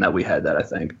main reason that we had that, I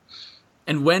think.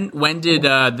 And when did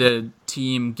the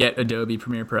team get Adobe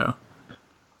Premiere Pro?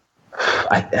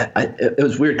 It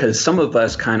was weird because some of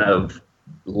us kind of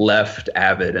left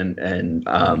Avid and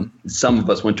some of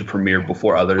us went to Premiere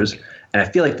before others. And I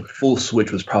feel like the full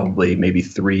switch was probably maybe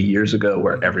 3 years ago,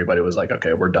 where everybody was like,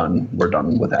 okay, we're done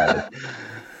with Avid.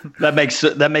 That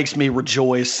makes me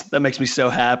rejoice. That makes me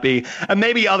so happy. And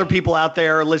maybe other people out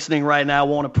there listening right now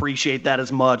won't appreciate that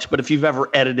as much, but if you've ever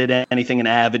edited anything in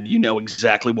Avid, you know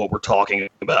exactly what we're talking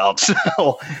about. So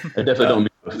I definitely don't mean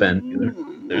to offend either.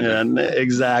 Yeah,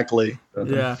 exactly.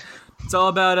 Yeah. It's all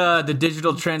about the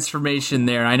digital transformation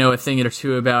there. I know a thing or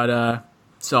two about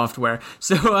software.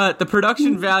 So the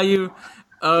production value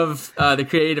of the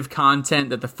creative content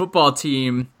that the football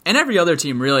team and every other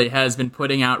team really has been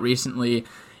putting out recently,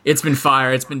 it's been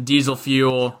fire. It's been diesel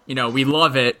fuel. We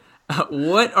love it.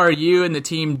 What are you and the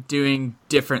team doing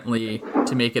differently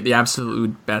to make it the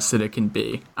absolute best that it can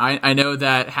be? I know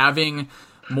that having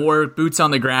more boots on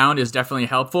the ground is definitely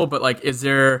helpful, but is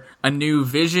there a new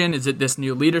vision? Is it this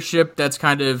new leadership that's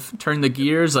kind of turned the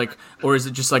gears, or is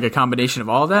it just a combination of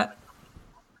all of that?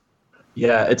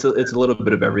 Yeah, it's a little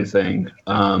bit of everything.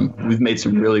 We've made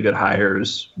some really good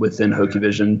hires within Hokie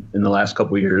Vision in the last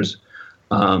couple of years.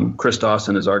 Chris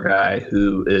Dawson is our guy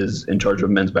who is in charge of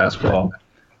men's basketball.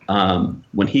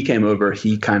 When he came over,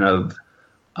 he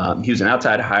was an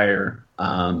outside hire,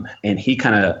 and he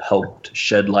kind of helped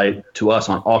shed light to us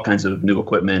on all kinds of new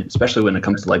equipment, especially when it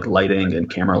comes to lighting and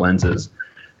camera lenses.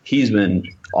 He's been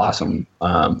awesome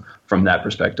from that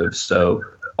perspective. So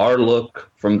our look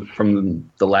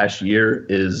from the last year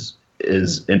is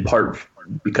in part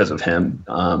because of him.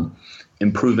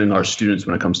 Improving our students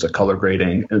when it comes to color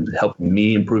grading and helping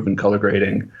me improve in color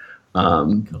grading.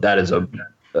 That is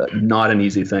not an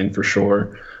easy thing for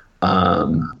sure.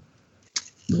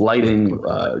 lighting.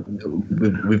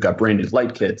 We've got brand new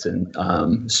light kits, and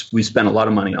we spent a lot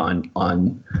of money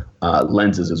on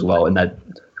lenses as well. And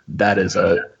that is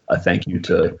a thank you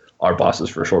to our bosses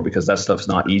for sure, because that stuff's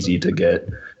not easy to get.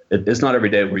 It's not every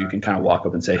day where you can kind of walk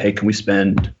up and say, hey, can we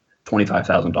spend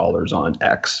 $25,000 on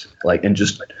X? And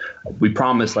just, we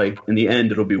promise, in the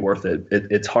end, it'll be worth it.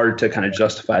 It's hard to kind of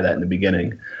justify that in the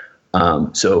beginning.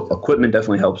 So equipment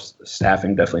definitely helps.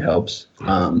 Staffing definitely helps.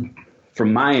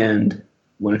 From my end,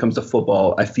 when it comes to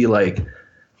football, I feel like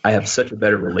I have such a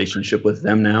better relationship with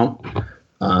them now.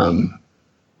 A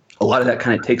lot of that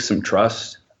kind of takes some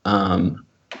trust.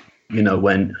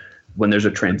 When there's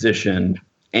a transition,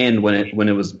 and when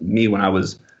it was me, when I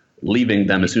was leaving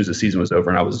them as soon as the season was over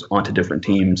and I was on to different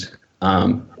teams.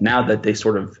 Now that they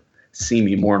sort of see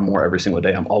me more and more every single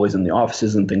day, I'm always in the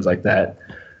offices and things like that.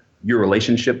 Your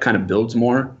relationship kind of builds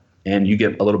more, and you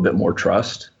get a little bit more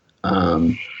trust.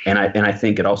 And I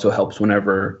think it also helps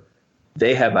whenever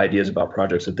they have ideas about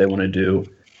projects that they want to do,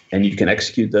 and you can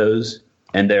execute those,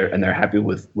 and they're happy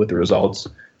with the results.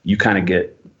 You kind of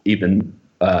get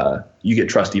you get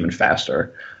trust even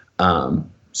faster.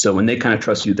 So when they kind of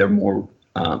trust you, they're more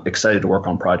excited to work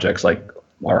on projects like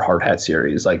our hard hat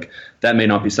series. That may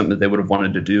not be something that they would have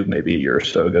wanted to do maybe a year or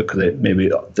so ago, because maybe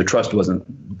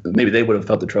they would have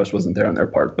felt the trust wasn't there on their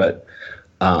part. But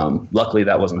luckily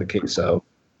that wasn't the case. So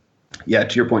yeah,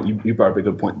 to your point, you brought up a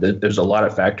good point. There's a lot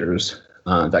of factors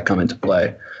that come into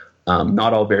play.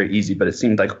 Not all very easy, but it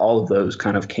seemed like all of those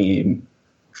kind of came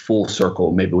full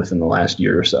circle maybe within the last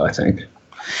year or so, I think.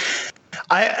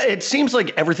 It seems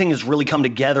like everything has really come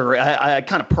together. I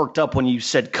kind of perked up when you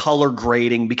said color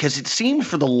grading, because it seemed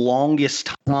for the longest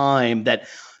time that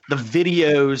the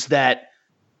videos that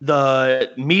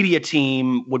the media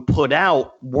team would put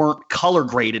out weren't color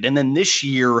graded. And then this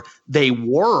year they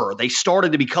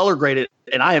started to be color graded.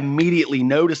 And I immediately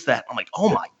noticed that. I'm like, oh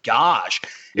my gosh,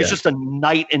 it's just a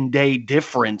night and day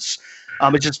difference.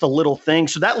 It's just a little thing.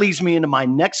 So that leads me into my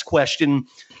next question.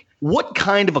 What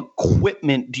kind of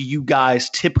equipment do you guys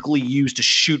typically use to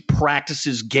shoot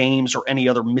practices, games, or any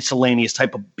other miscellaneous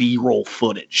type of B-roll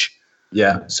footage?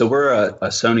 Yeah, so we're a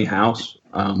Sony house.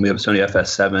 We have a Sony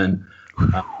FS7,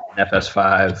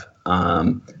 FS5,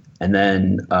 and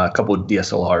then a couple of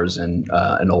DSLRs and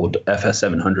an old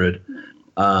FS700.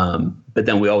 But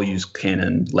then we all use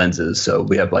Canon lenses. So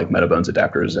we have Metabones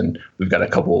adapters, and we've got a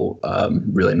couple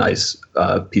really nice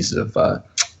pieces of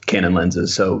Canon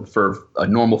lenses. So for a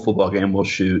normal football game,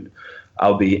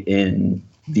 I'll be in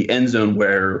the end zone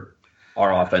where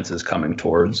our offense is coming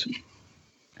towards,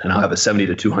 and I'll have a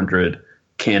 70-200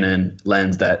 Canon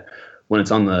lens that when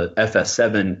it's on the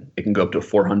FS7, it can go up to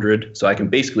 400. So I can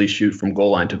basically shoot from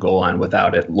goal line to goal line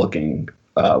without it looking,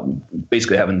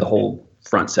 basically having the whole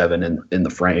front seven in the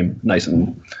frame nice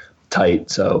and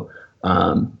tight. So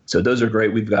those are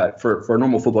great. We've got, for a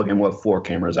normal football game, we'll have 4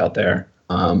 cameras out there.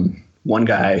 One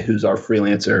guy who's our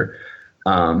freelancer,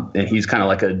 and he's kind of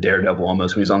like a daredevil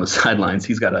almost when he's on the sidelines.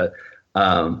 He's got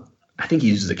I think he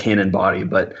uses a Canon body,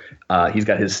 but he's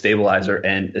got his stabilizer.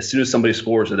 And as soon as somebody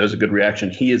scores or there's a good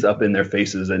reaction, he is up in their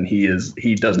faces, and he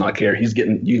does not care. You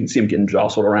can see him getting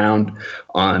jostled around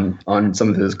on some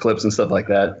of his clips and stuff like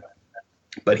that.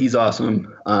 But he's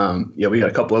awesome. We got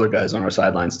a couple other guys on our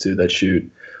sidelines too that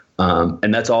shoot.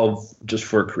 And that's all just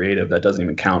for creative. That doesn't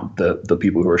even count the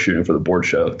people who are shooting for the board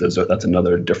show. That's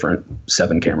another different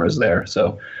 7 cameras there.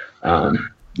 So,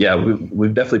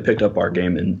 we've definitely picked up our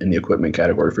game in the equipment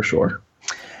category for sure.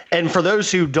 And for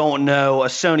those who don't know, a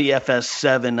Sony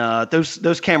FS7,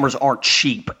 those cameras aren't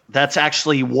cheap. That's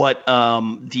actually what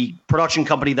the production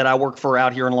company that I work for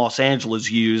out here in Los Angeles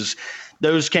use.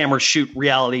 Those cameras shoot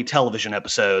reality television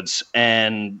episodes,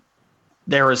 and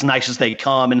they're as nice as they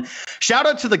come. And shout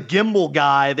out to the gimbal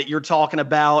guy that you're talking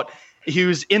about. He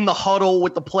was in the huddle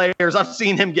with the players. I've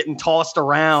seen him getting tossed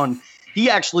around.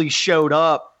 He actually showed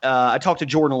up. I talked to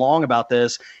Jordan Long about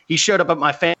this. He showed up at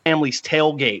my family's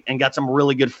tailgate and got some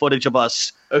really good footage of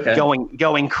us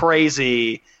going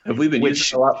crazy. Have we been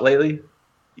using it a lot lately?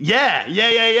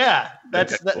 Yeah.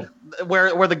 That's cool.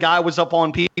 Where the guy was up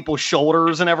on people's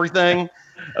shoulders and everything.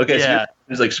 Okay, so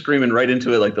he was screaming right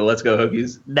into it like the "Let's Go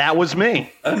Hokies." That was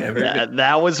me. Okay, very good.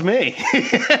 That was me.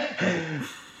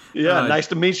 Nice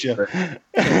to meet you.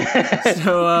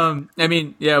 So,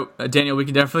 Daniel, we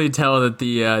can definitely tell that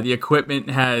the equipment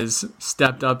has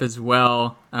stepped up as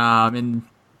well. And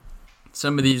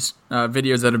some of these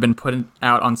videos that have been put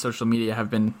out on social media have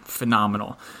been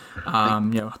phenomenal.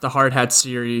 The hard hat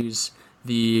series,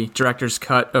 the director's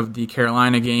cut of the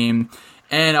Carolina game,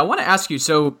 And I want to ask you,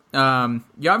 so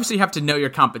you obviously have to know your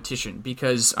competition,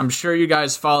 because I'm sure you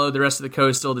guys follow the rest of the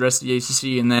Coastal, the rest of the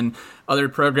ACC, and then other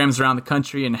programs around the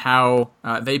country and how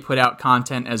they put out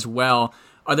content as well.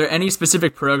 Are there any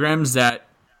specific programs that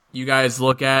you guys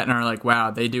look at and are like,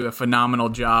 wow, they do a phenomenal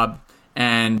job,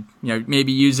 and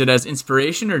maybe use it as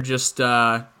inspiration, or just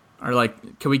are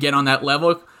like, can we get on that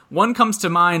level? One comes to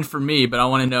mind for me, but I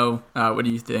want to know, what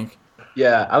do you think?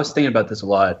 Yeah, I was thinking about this a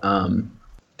lot.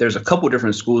 There's a couple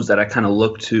different schools that I kind of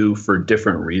look to for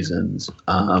different reasons.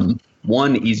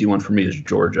 One easy one for me is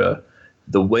Georgia.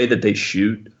 The way that they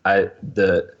shoot, you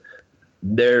want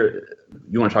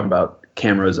to talk about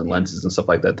cameras and lenses and stuff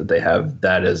like that they have,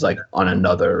 that is like on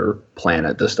another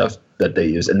planet, the stuff that they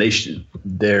use. And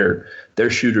their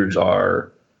shooters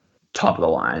are top of the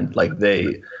line. Like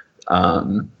they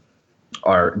have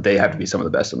to be some of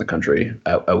the best in the country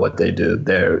at what they do.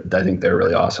 I think they're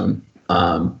really awesome.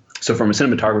 So from a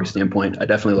cinematography standpoint, I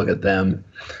definitely look at them.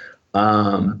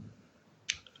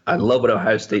 I love what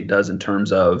Ohio State does in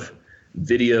terms of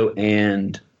video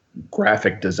and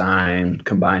graphic design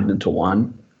combined into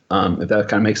one. If that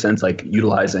kind of makes sense, like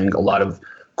utilizing a lot of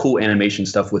cool animation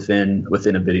stuff within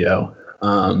a video.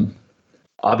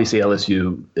 Obviously,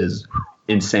 LSU is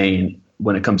insane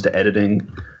when it comes to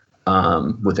editing,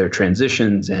 with their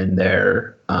transitions and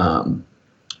their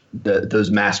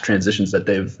those mass transitions that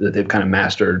they've kind of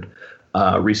mastered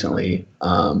recently,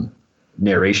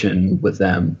 narration with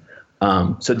them.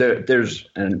 So there's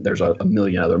a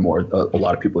million other more, a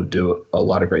lot of people do a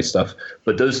lot of great stuff,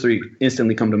 but those three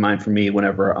instantly come to mind for me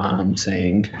whenever I'm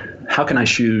saying, how can I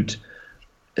shoot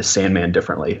a Sandman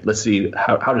differently? Let's see,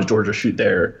 how does Georgia shoot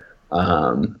their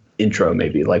intro,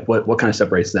 maybe? Like what kind of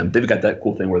separates them? They've got that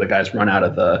cool thing where the guys run out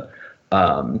of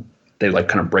they like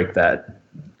kind of break that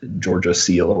Georgia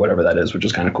seal or whatever that is, which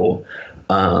is kind of cool.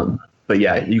 But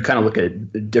yeah, you kind of look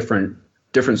at different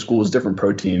schools, different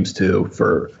pro teams too,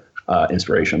 for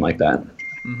inspiration like that.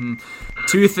 Mm-hmm.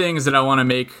 Two things that I want to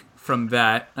make from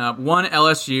that. One,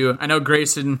 LSU. I know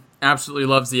Grayson absolutely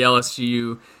loves the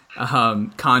LSU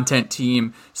content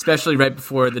team, especially right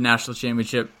before the national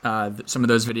championship. Some of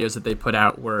those videos that they put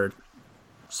out were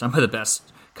some of the best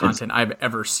content I've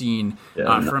ever seen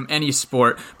from any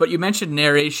sport. But you mentioned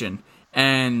narration,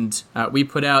 and we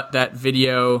put out that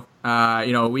video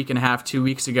a week and a half, 2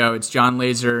 weeks ago. It's John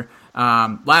Laser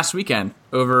last weekend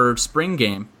over spring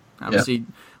game. Obviously,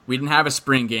 we didn't have a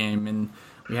spring game, and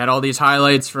we had all these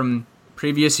highlights from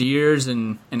previous years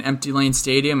and an empty lane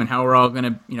stadium and how we're all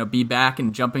going to be back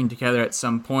and jumping together at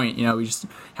some point. We just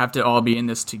have to all be in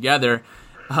this together.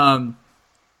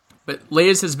 But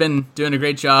Lays has been doing a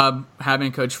great job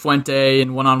having Coach Fuente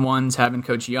in one-on-ones, having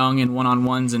Coach Young in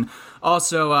one-on-ones, and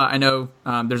also I know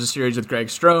there's a series with Greg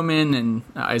Stroman and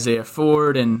Isaiah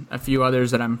Ford and a few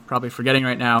others that I'm probably forgetting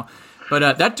right now.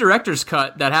 But that director's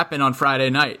cut that happened on Friday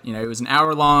night, it was an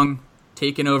hour long,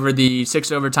 taking over the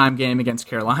 6 overtime game against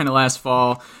Carolina last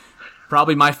fall.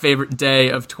 Probably my favorite day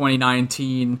of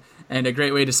 2019, and a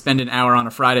great way to spend an hour on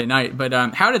a Friday night. But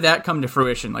how did that come to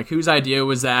fruition? Like, whose idea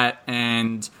was that,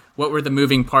 and what were the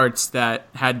moving parts that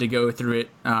had to go through it,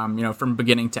 from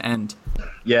beginning to end?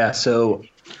 Yeah, so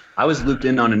I was looped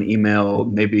in on an email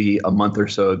maybe a month or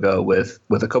so ago with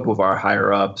a couple of our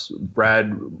higher ups.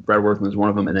 Brad Worthman is one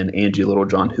of them, and then Angie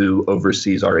Littlejohn, who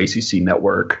oversees our ACC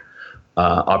network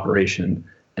operation.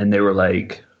 And they were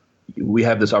like, we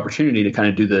have this opportunity to kind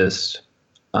of do this,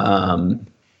 to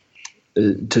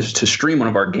stream one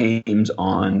of our games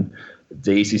on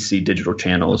the ACC digital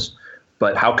channels.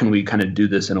 But how can we kind of do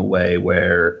this in a way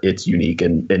where it's unique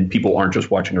and people aren't just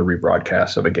watching a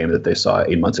rebroadcast of a game that they saw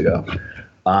 8 months ago?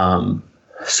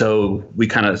 So we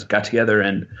kind of got together,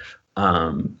 and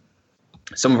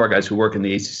some of our guys who work in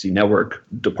the ACC network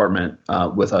department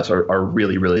with us are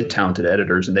really, really talented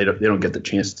editors, and they don't get the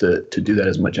chance to do that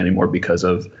as much anymore because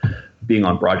of being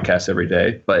on broadcast every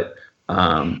day. But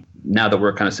now that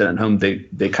we're kind of sitting at home,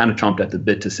 they kind of chomped at the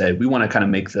bit to say, we want to kind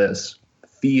of make this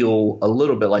feel a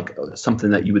little bit like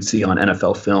something that you would see on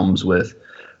NFL films with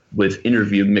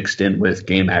interview mixed in with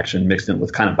game action, mixed in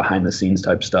with kind of behind the scenes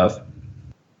type stuff.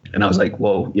 And I was like,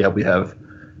 whoa, yeah, we have,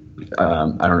 50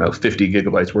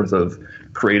 gigabytes worth of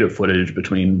creative footage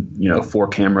between, 4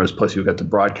 cameras, plus you've got the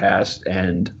broadcast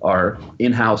and our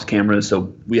in-house cameras.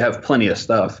 So we have plenty of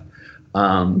stuff.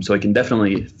 So I can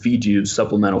definitely feed you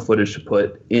supplemental footage to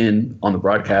put in on the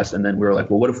broadcast. And then we were like,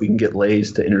 well, what if we can get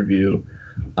Lays to interview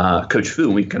Coach Fu,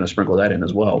 and we kind of sprinkle that in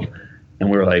as well. And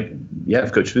we were like, yeah,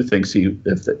 if Coach Fu thinks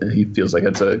if he feels like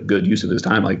it's a good use of his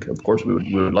time, like, of course we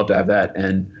would love to have that.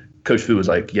 And Coach Fu was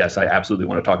like, yes, I absolutely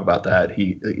want to talk about that.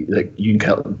 You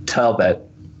can tell that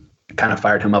kind of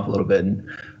fired him up a little bit. And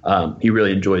he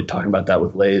really enjoyed talking about that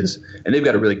with Lays, and they've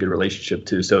got a really good relationship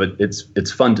too. So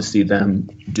it's fun to see them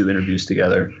do interviews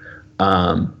together.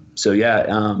 And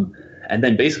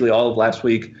then basically all of last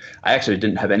week, I actually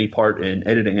didn't have any part in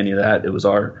editing any of that. It was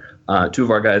our two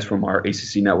of our guys from our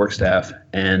ACC network staff,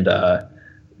 and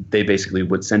they basically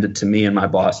would send it to me and my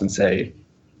boss and say,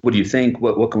 what do you think?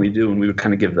 What can we do? And we would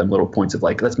kind of give them little points of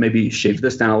like, let's maybe shave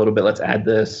this down a little bit. Let's add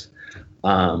this.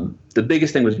 The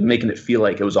biggest thing was making it feel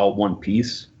like it was all one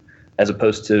piece, as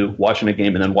opposed to watching a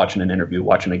game and then watching an interview,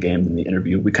 watching a game and the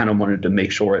interview. We kind of wanted to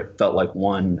make sure it felt like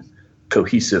one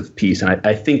cohesive piece. And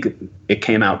I think it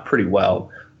came out pretty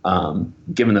well,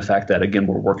 given the fact that, again,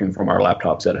 we're working from our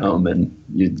laptops at home, and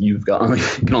you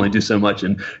can only do so much,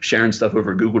 and sharing stuff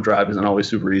over Google Drive isn't always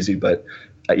super easy. But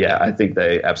yeah, I think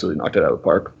they absolutely knocked it out of the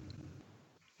park.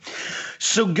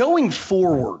 So going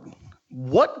forward,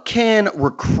 what can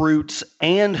recruits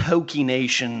and Hokie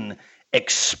Nation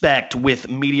expect with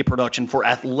media production for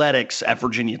athletics at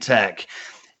Virginia Tech?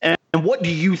 And what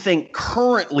do you think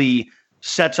currently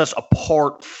sets us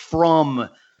apart from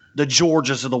the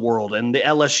Georgias of the world and the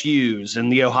LSUs and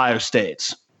the Ohio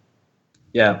States?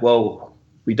 Yeah, well,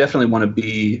 we definitely want to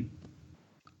be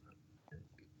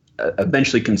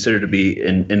eventually considered to be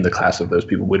in the class of those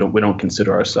people. We don't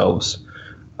consider ourselves,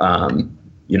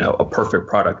 a perfect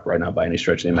product right now by any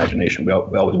stretch of the imagination. We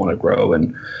always want to grow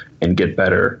and get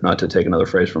better. Not to take another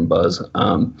phrase from Buzz,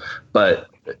 but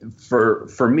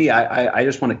for me, I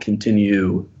just want to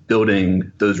continue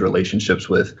building those relationships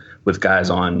with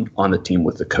guys on the team,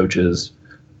 with the coaches,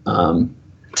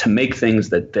 to make things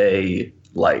that they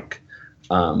like,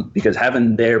 because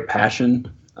having their passion,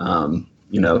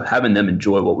 having them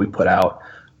enjoy what we put out,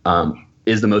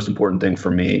 is the most important thing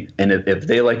for me. And if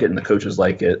they like it and the coaches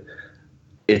like it,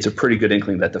 it's a pretty good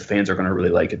inkling that the fans are going to really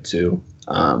like it too.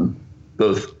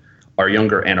 Both our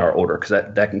younger and our older, because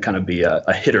that can kind of be a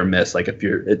hit or miss. Like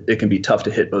it can be tough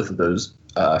to hit both of those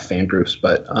fan groups.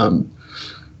 But I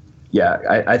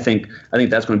think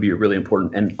that's going to be really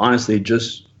important. And honestly,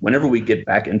 just whenever we get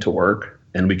back into work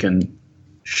and we can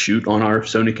shoot on our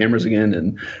Sony cameras again,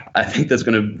 and I think we're just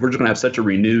going to have such a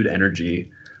renewed energy.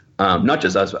 Not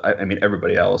just us, I mean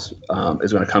everybody else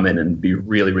is going to come in and be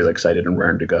really, really excited and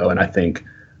raring to go. And I think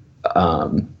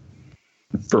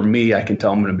for me, I can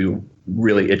tell I'm going to be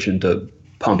really itching to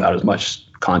pump out as much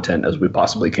content as we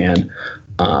possibly can.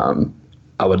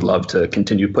 I would love to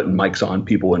continue putting mics on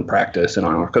people in practice and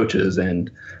on our coaches and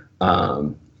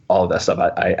all of that stuff.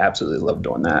 I absolutely love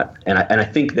doing that, and I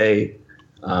think they're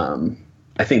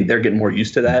getting more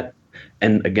used to that.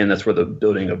 And again, that's where the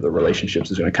building of the relationships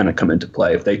is going to kind of come into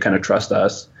play. If they kind of trust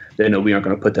us, they know we aren't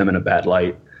going to put them in a bad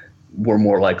light. We're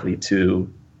more likely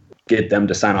to get them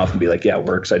to sign off and be like, yeah,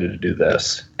 we're excited to do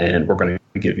this, and we're going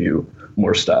to give you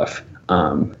more stuff.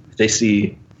 They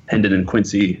see Hendon and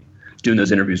Quincy doing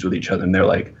those interviews with each other, and they're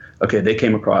like, okay, they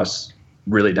came across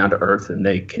really down to earth, and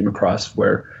they came across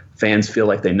where fans feel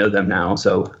like they know them now.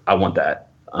 So I want that.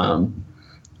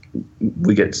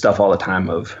 We get stuff all the time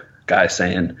of guys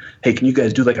saying, hey, can you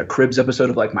guys do like a Cribs episode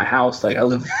of like my house? Like I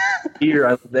live here,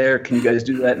 I live there. Can you guys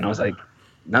do that? And I was like,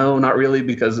 no, not really,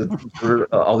 because for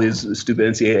all these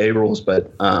stupid NCAA rules.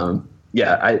 But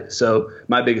so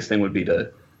my biggest thing would be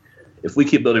if we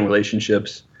keep building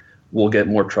relationships, we'll get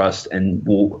more trust and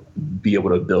we'll be able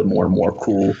to build more and more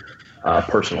cool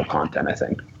personal content, I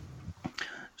think.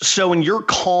 So in your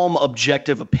calm,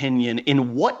 objective opinion,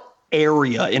 in what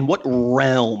area, in what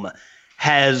realm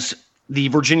has the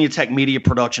Virginia Tech media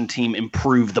production team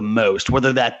improved the most,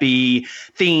 whether that be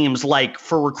themes like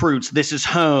for recruits, this is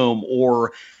home,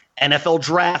 or NFL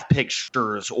draft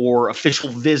pictures, or official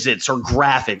visits, or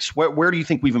graphics? Where do you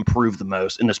think we've improved the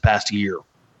most in this past year? Are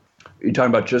you talking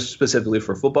about just specifically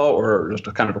for football or just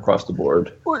kind of across the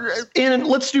board? And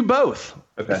let's do both.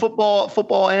 Okay.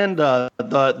 Football and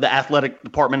the athletic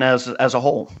department as a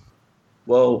whole.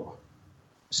 Well,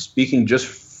 speaking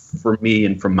just for me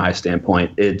and from my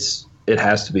standpoint, it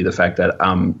has to be the fact that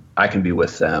I can be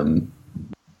with them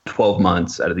 12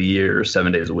 months out of the year,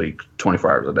 7 days a week,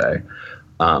 24 hours a day.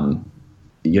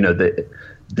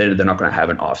 They're not going to have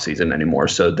an off season anymore.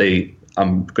 So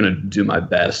I'm going to do my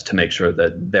best to make sure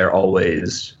that they're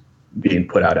always being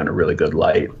put out in a really good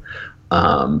light.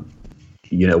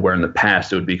 Where in the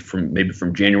past it would be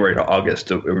from January to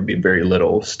August, it would be very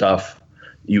little stuff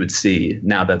you would see.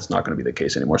 Now that's not going to be the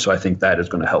case anymore. So I think that is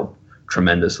going to help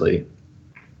tremendously.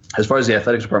 As far as the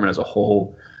athletics department as a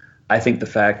whole, I think the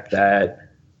fact that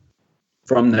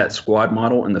from that squad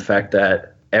model and the fact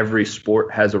that every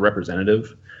sport has a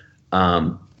representative,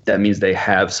 that means they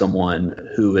have someone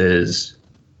who is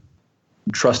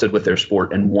trusted with their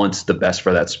sport and wants the best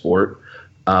for that sport.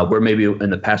 where maybe in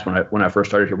the past when I first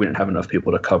started here, we didn't have enough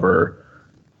people to cover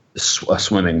a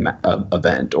swimming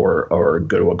event or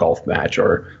go to a golf match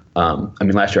or.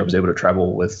 Last year I was able to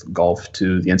travel with golf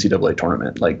to the NCAA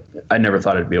tournament. Like, I never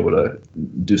thought I'd be able to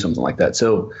do something like that.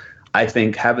 So I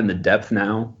think having the depth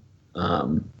now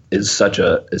is such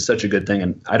a good thing.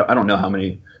 And I don't know how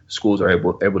many schools are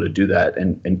able to do that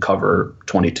and cover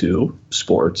 22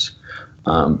 sports.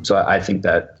 So I think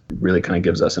that really kind of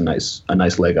gives us a nice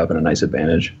leg up and a nice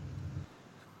advantage.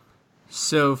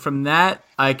 So from that,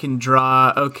 I can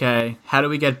draw, okay, how do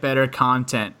we get better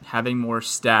content? Having more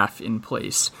staff in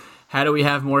place. How do we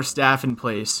have more staff in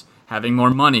place? Having more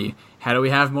money. How do we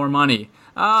have more money?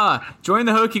 Join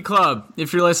the Hokie Club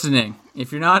if you're listening.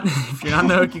 If you're not in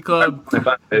the Hokie Club,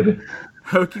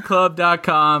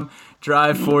 HokieClub.com,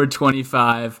 drive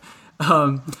 425.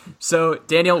 So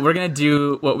Daniel, we're going to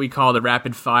do what we call the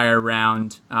rapid fire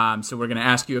round. So we're going to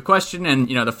ask you a question, and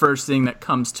the first thing that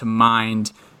comes to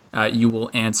mind, you will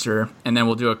answer, and then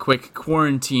we'll do a quick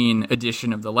quarantine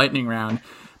edition of the lightning round.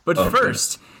 But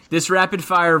first, this rapid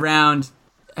fire round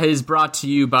is brought to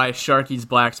you by Sharkies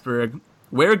Blacksburg,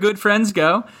 where good friends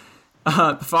go.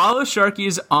 Follow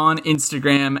Sharkies on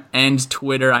Instagram and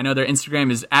Twitter. I know their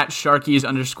Instagram is at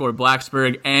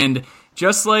Sharkies_Blacksburg, and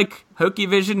just like Hokie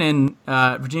Vision and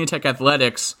Virginia Tech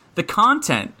Athletics, the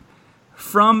content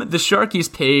from the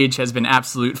Sharkies page has been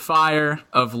absolute fire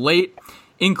of late,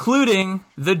 including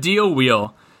the Deal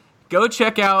Wheel. Go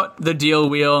check out the Deal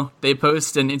Wheel. They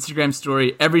post an Instagram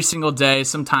story every single day.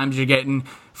 Sometimes you're getting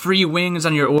free wings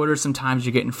on your order. Sometimes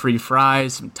you're getting free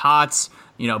fries, some tots,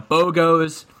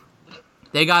 BOGOs.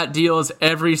 They got deals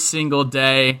every single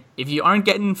day. If you aren't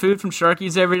getting food from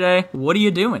Sharkies every day, what are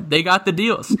you doing? They got the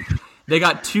deals. They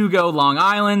got 2-go Long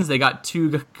Islands. They got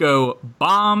 2-go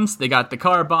bombs. They got the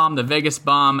car bomb, the Vegas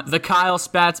bomb, the Kyle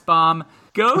Spatz bomb.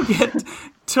 Go get...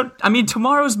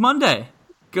 tomorrow's Monday.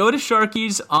 Go to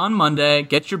Sharkies on Monday.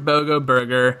 Get your BOGO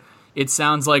burger. It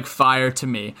sounds like fire to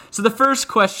me. So the first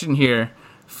question here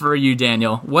for you,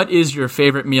 Daniel. What is your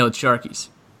favorite meal at Sharkies?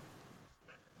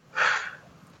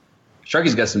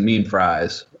 Sharkies got some mean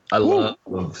fries. I love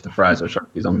the fries at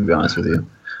Sharkies, I'm going to be honest with you.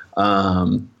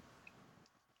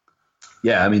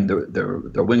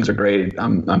 Their wings are great.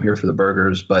 I'm here for the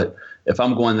burgers, but if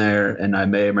I'm going there and I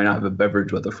may or may not have a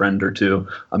beverage with a friend or two,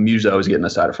 I'm usually always getting a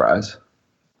side of fries.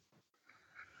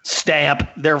 Stamp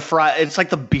their fry. It's like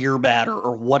the beer batter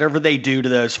or whatever they do to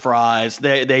those fries.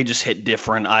 They just hit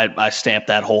different. I stamp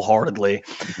that wholeheartedly.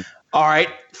 All right.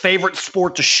 Favorite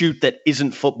sport to shoot that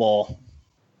isn't football?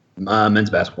 Men's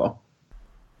basketball.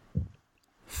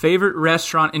 Favorite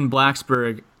restaurant in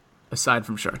Blacksburg aside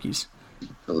from Sharkies?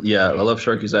 Yeah, I love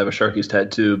Sharkies. I have a Sharkies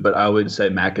tattoo, but I would say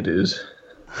McAdoo's.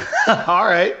 All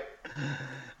right.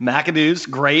 McAdoo's.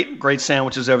 Great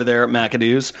sandwiches over there at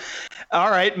McAdoo's. All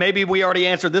right. Maybe we already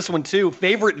answered this one too.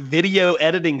 Favorite video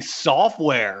editing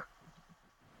software?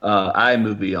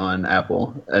 iMovie on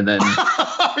Apple. And then.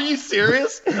 Are you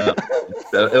serious?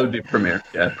 It would be Premiere.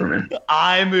 Yeah, Premiere.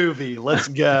 iMovie. Let's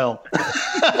go.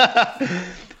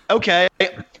 Okay.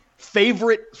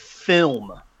 Favorite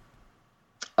film?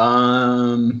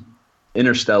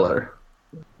 Interstellar.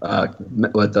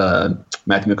 With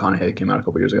Matthew McConaughey, came out a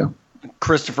couple years ago.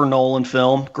 Christopher Nolan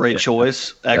film. Great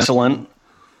choice. Excellent.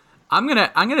 I'm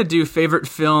gonna do favorite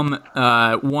film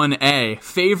 1A.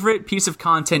 Favorite piece of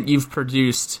content you've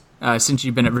produced since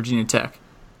you've been at Virginia Tech?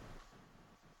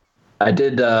 I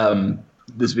did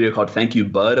this video called "Thank You,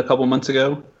 Bud" a couple months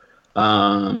ago.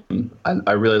 I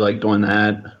really like doing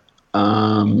that.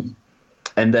 And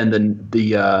then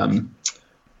the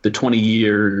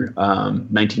 20-year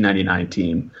 1999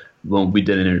 team, when we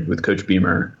did an interview with Coach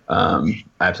Beamer, I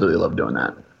absolutely love doing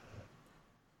that.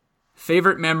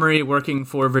 Favorite memory working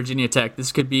for Virginia Tech?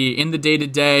 This could be in the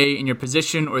day-to-day in your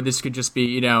position, or this could just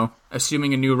be,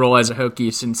 assuming a new role as a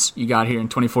Hokie since you got here in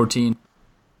 2014.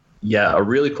 Yeah, a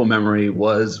really cool memory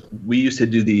was we used to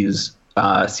do these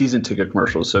season ticket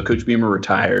commercials. So Coach Beamer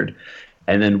retired,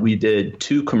 and then we did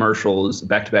 2 commercials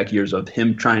back-to-back years of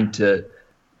him trying to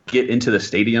get into the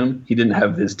stadium. He didn't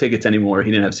have his tickets anymore.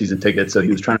 He didn't have season tickets, so he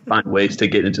was trying to find ways to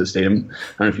get into the stadium.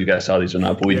 I don't know if you guys saw these or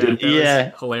not, but we did.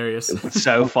 Yeah, hilarious.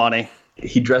 So funny.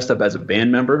 He dressed up as a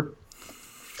band member,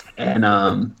 and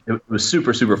it was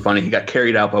super, super funny. He got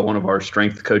carried out by one of our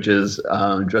strength coaches.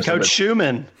 Coach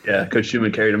Schumann. Yeah, Coach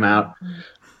Schumann carried him out.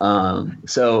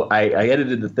 So I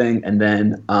edited the thing, and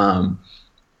then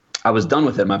I was done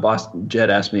with it. My boss,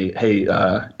 Jed, asked me, hey,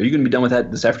 are you going to be done with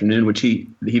that this afternoon? Which he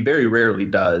very rarely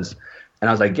does. And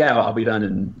I was like, yeah, I'll be done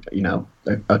in,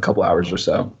 a couple hours or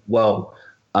so. Well,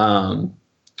 around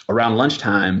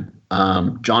lunchtime,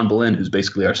 John Boleyn, who's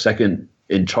basically our second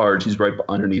in charge, he's right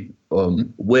underneath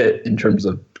wit in terms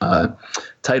of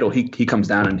title. He comes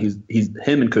down and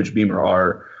him and Coach Beamer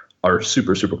are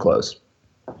super, super close.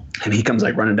 And he comes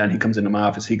like running down. He comes into my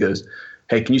office. He goes,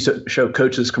 "Hey, can you show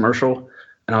Coach this commercial?"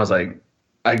 And I was like,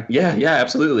 yeah,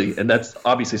 absolutely. And that's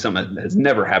obviously something that has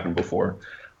never happened before.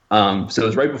 So it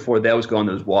was right before they always go on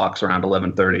those walks around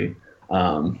 11:30.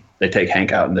 They take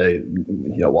Hank out and they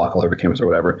walk all over campus or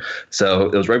whatever. So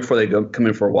it was right before they come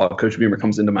in for a walk. Coach Beamer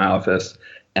comes into my office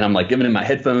and I'm like giving him my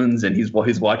headphones and he's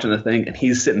watching the thing and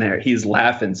he's sitting there. He's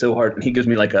laughing so hard and he gives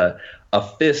me like a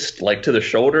fist like to the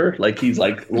shoulder. Like he's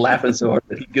like laughing so hard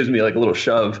that he gives me like a little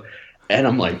shove. And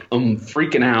I'm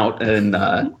freaking out and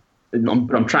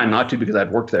I'm trying not to because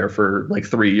I'd worked there for like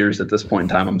 3 years at this point in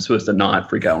time. I'm supposed to not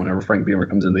freak out whenever Frank Beamer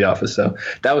comes into the office. So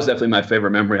that was definitely my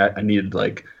favorite memory. I needed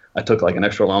I took like an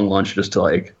extra long lunch just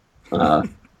to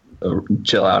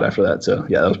chill out after that. So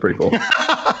yeah, that was pretty cool.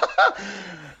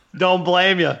 Don't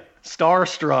blame you.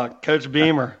 Starstruck, Coach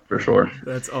Beamer. For sure.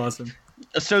 That's awesome.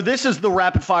 So this is the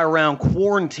rapid fire round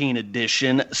quarantine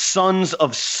edition, Sons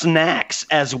of Snacks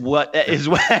as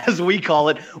we call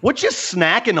it. What you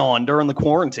snacking on during the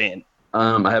quarantine?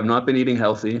 I have not been eating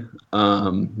healthy.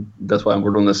 That's why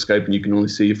we're on this Skype and you can only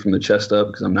see from the chest up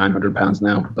because I'm 900 pounds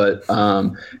now. But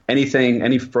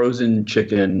any frozen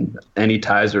chicken, any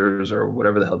Tizers or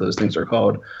whatever the hell those things are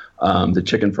called, the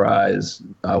chicken fries,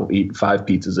 I'll eat 5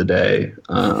 pizzas a day.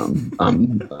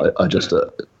 I'm just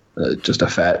a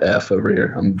fat F over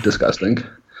here. I'm disgusting.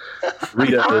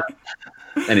 Rita,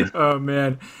 anything. Oh,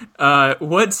 man.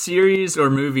 What series or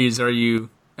movies are you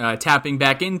tapping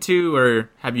back into, or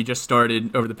have you just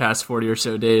started over the past 40 or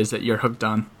so days that you're hooked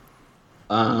on?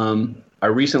 I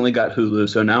recently got Hulu,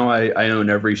 so now I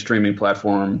own every streaming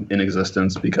platform in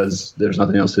existence because there's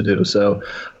nothing else to do. So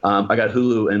I got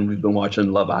Hulu, and we've been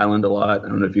watching Love Island a lot. I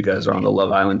don't know if you guys are on the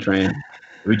Love Island train.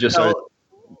 We started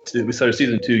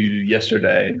season 2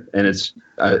 yesterday, and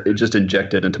it just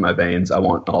injected into my veins. I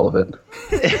want all of it.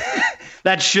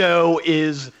 That show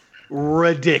is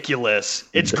ridiculous.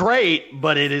 It's great,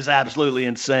 but it is absolutely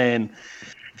insane.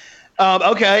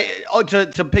 Okay,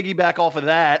 to piggyback off of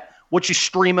that, what you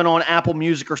streaming on Apple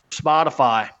Music or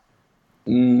Spotify?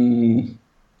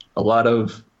 A lot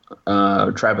of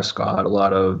Travis Scott, a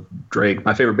lot of Drake.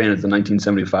 My favorite band is the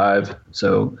 1975,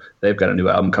 so they've got a new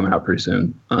album coming out pretty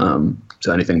soon.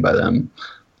 So anything by them.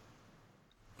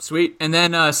 Sweet. And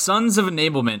then Sons of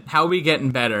Enablement. How are we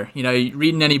getting better? You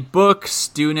reading any books,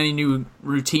 doing any new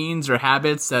routines or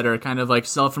habits that are kind of like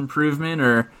self-improvement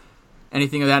or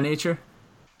anything of that nature?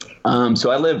 So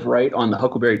I live right on the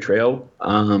Huckleberry Trail.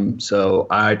 So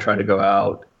I try to go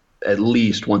out at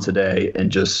least once a day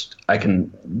and I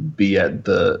can be at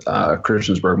the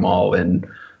Christiansburg Mall in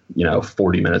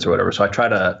 40 minutes or whatever. So I try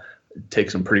to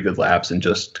take some pretty good laps and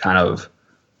just kind of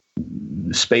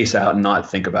space out and not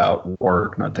think about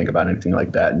work, not think about anything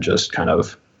like that, and just kind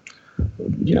of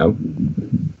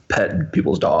pet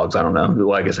people's dogs. I don't know.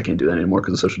 Well, I guess I can't do that anymore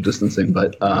because of social distancing,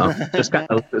 but just kind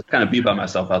of be by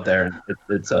myself out there.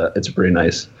 It's a pretty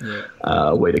nice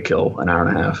way to kill an hour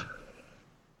and a half.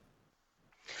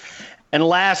 And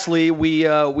lastly, we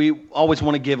always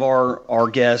want to give our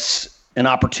guests an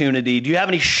opportunity. Do you have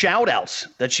any shout outs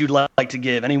that you'd like to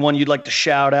give? Anyone you'd like to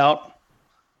shout out?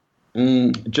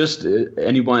 Just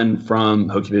anyone from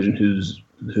Hokie Vision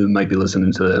who might be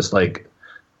listening to this,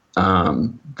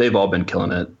 they've all been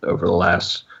killing it over the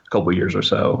last couple of years or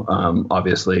so,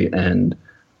 obviously. And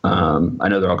I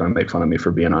know they're all going to make fun of me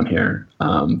for being on here,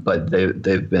 but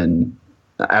they've been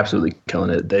absolutely killing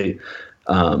it. They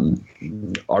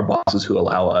are bosses who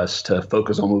allow us to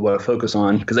focus on what we want to focus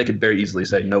on, because they could very easily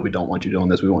say, no, we don't want you doing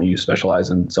this. We want you to specialize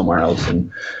in somewhere else.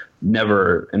 And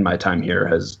never in my time here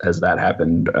has that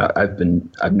happened. I've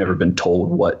never been told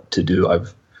what to do.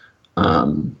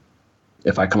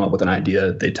 If I come up with an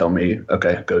idea, they tell me,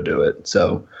 okay, go do it.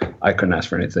 So I couldn't ask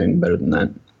for anything better than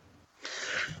that.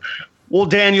 Well,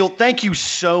 Daniel, thank you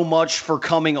so much for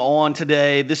coming on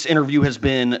today. This interview has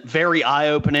been very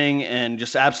eye-opening and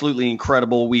just absolutely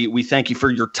incredible. We thank you for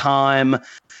your time.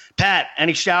 Pat,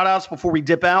 any shout-outs before we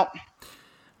dip out?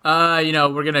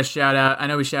 We're going to shout out. I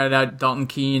know we shouted out Dalton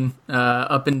Keene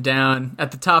up and down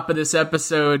at the top of this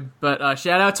episode, but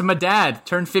shout out to my dad.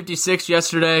 Turned 56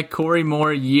 yesterday. Corey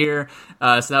Moore year.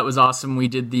 So that was awesome. We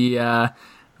did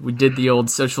the old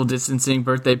social distancing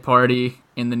birthday party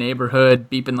in the neighborhood,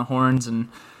 beeping the horns and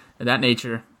that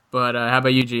nature. But how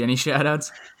about you, G? Any shout outs?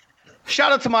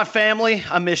 Shout out to my family.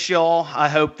 I miss y'all. I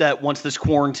hope that once this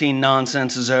quarantine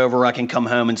nonsense is over, I can come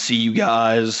home and see you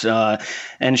guys.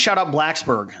 And shout out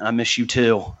Blacksburg. I miss you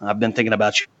too. I've been thinking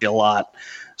about you a lot.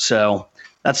 So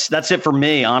that's it for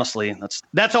me, honestly.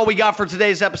 That's all we got for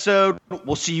today's episode.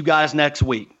 We'll see you guys next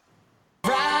week.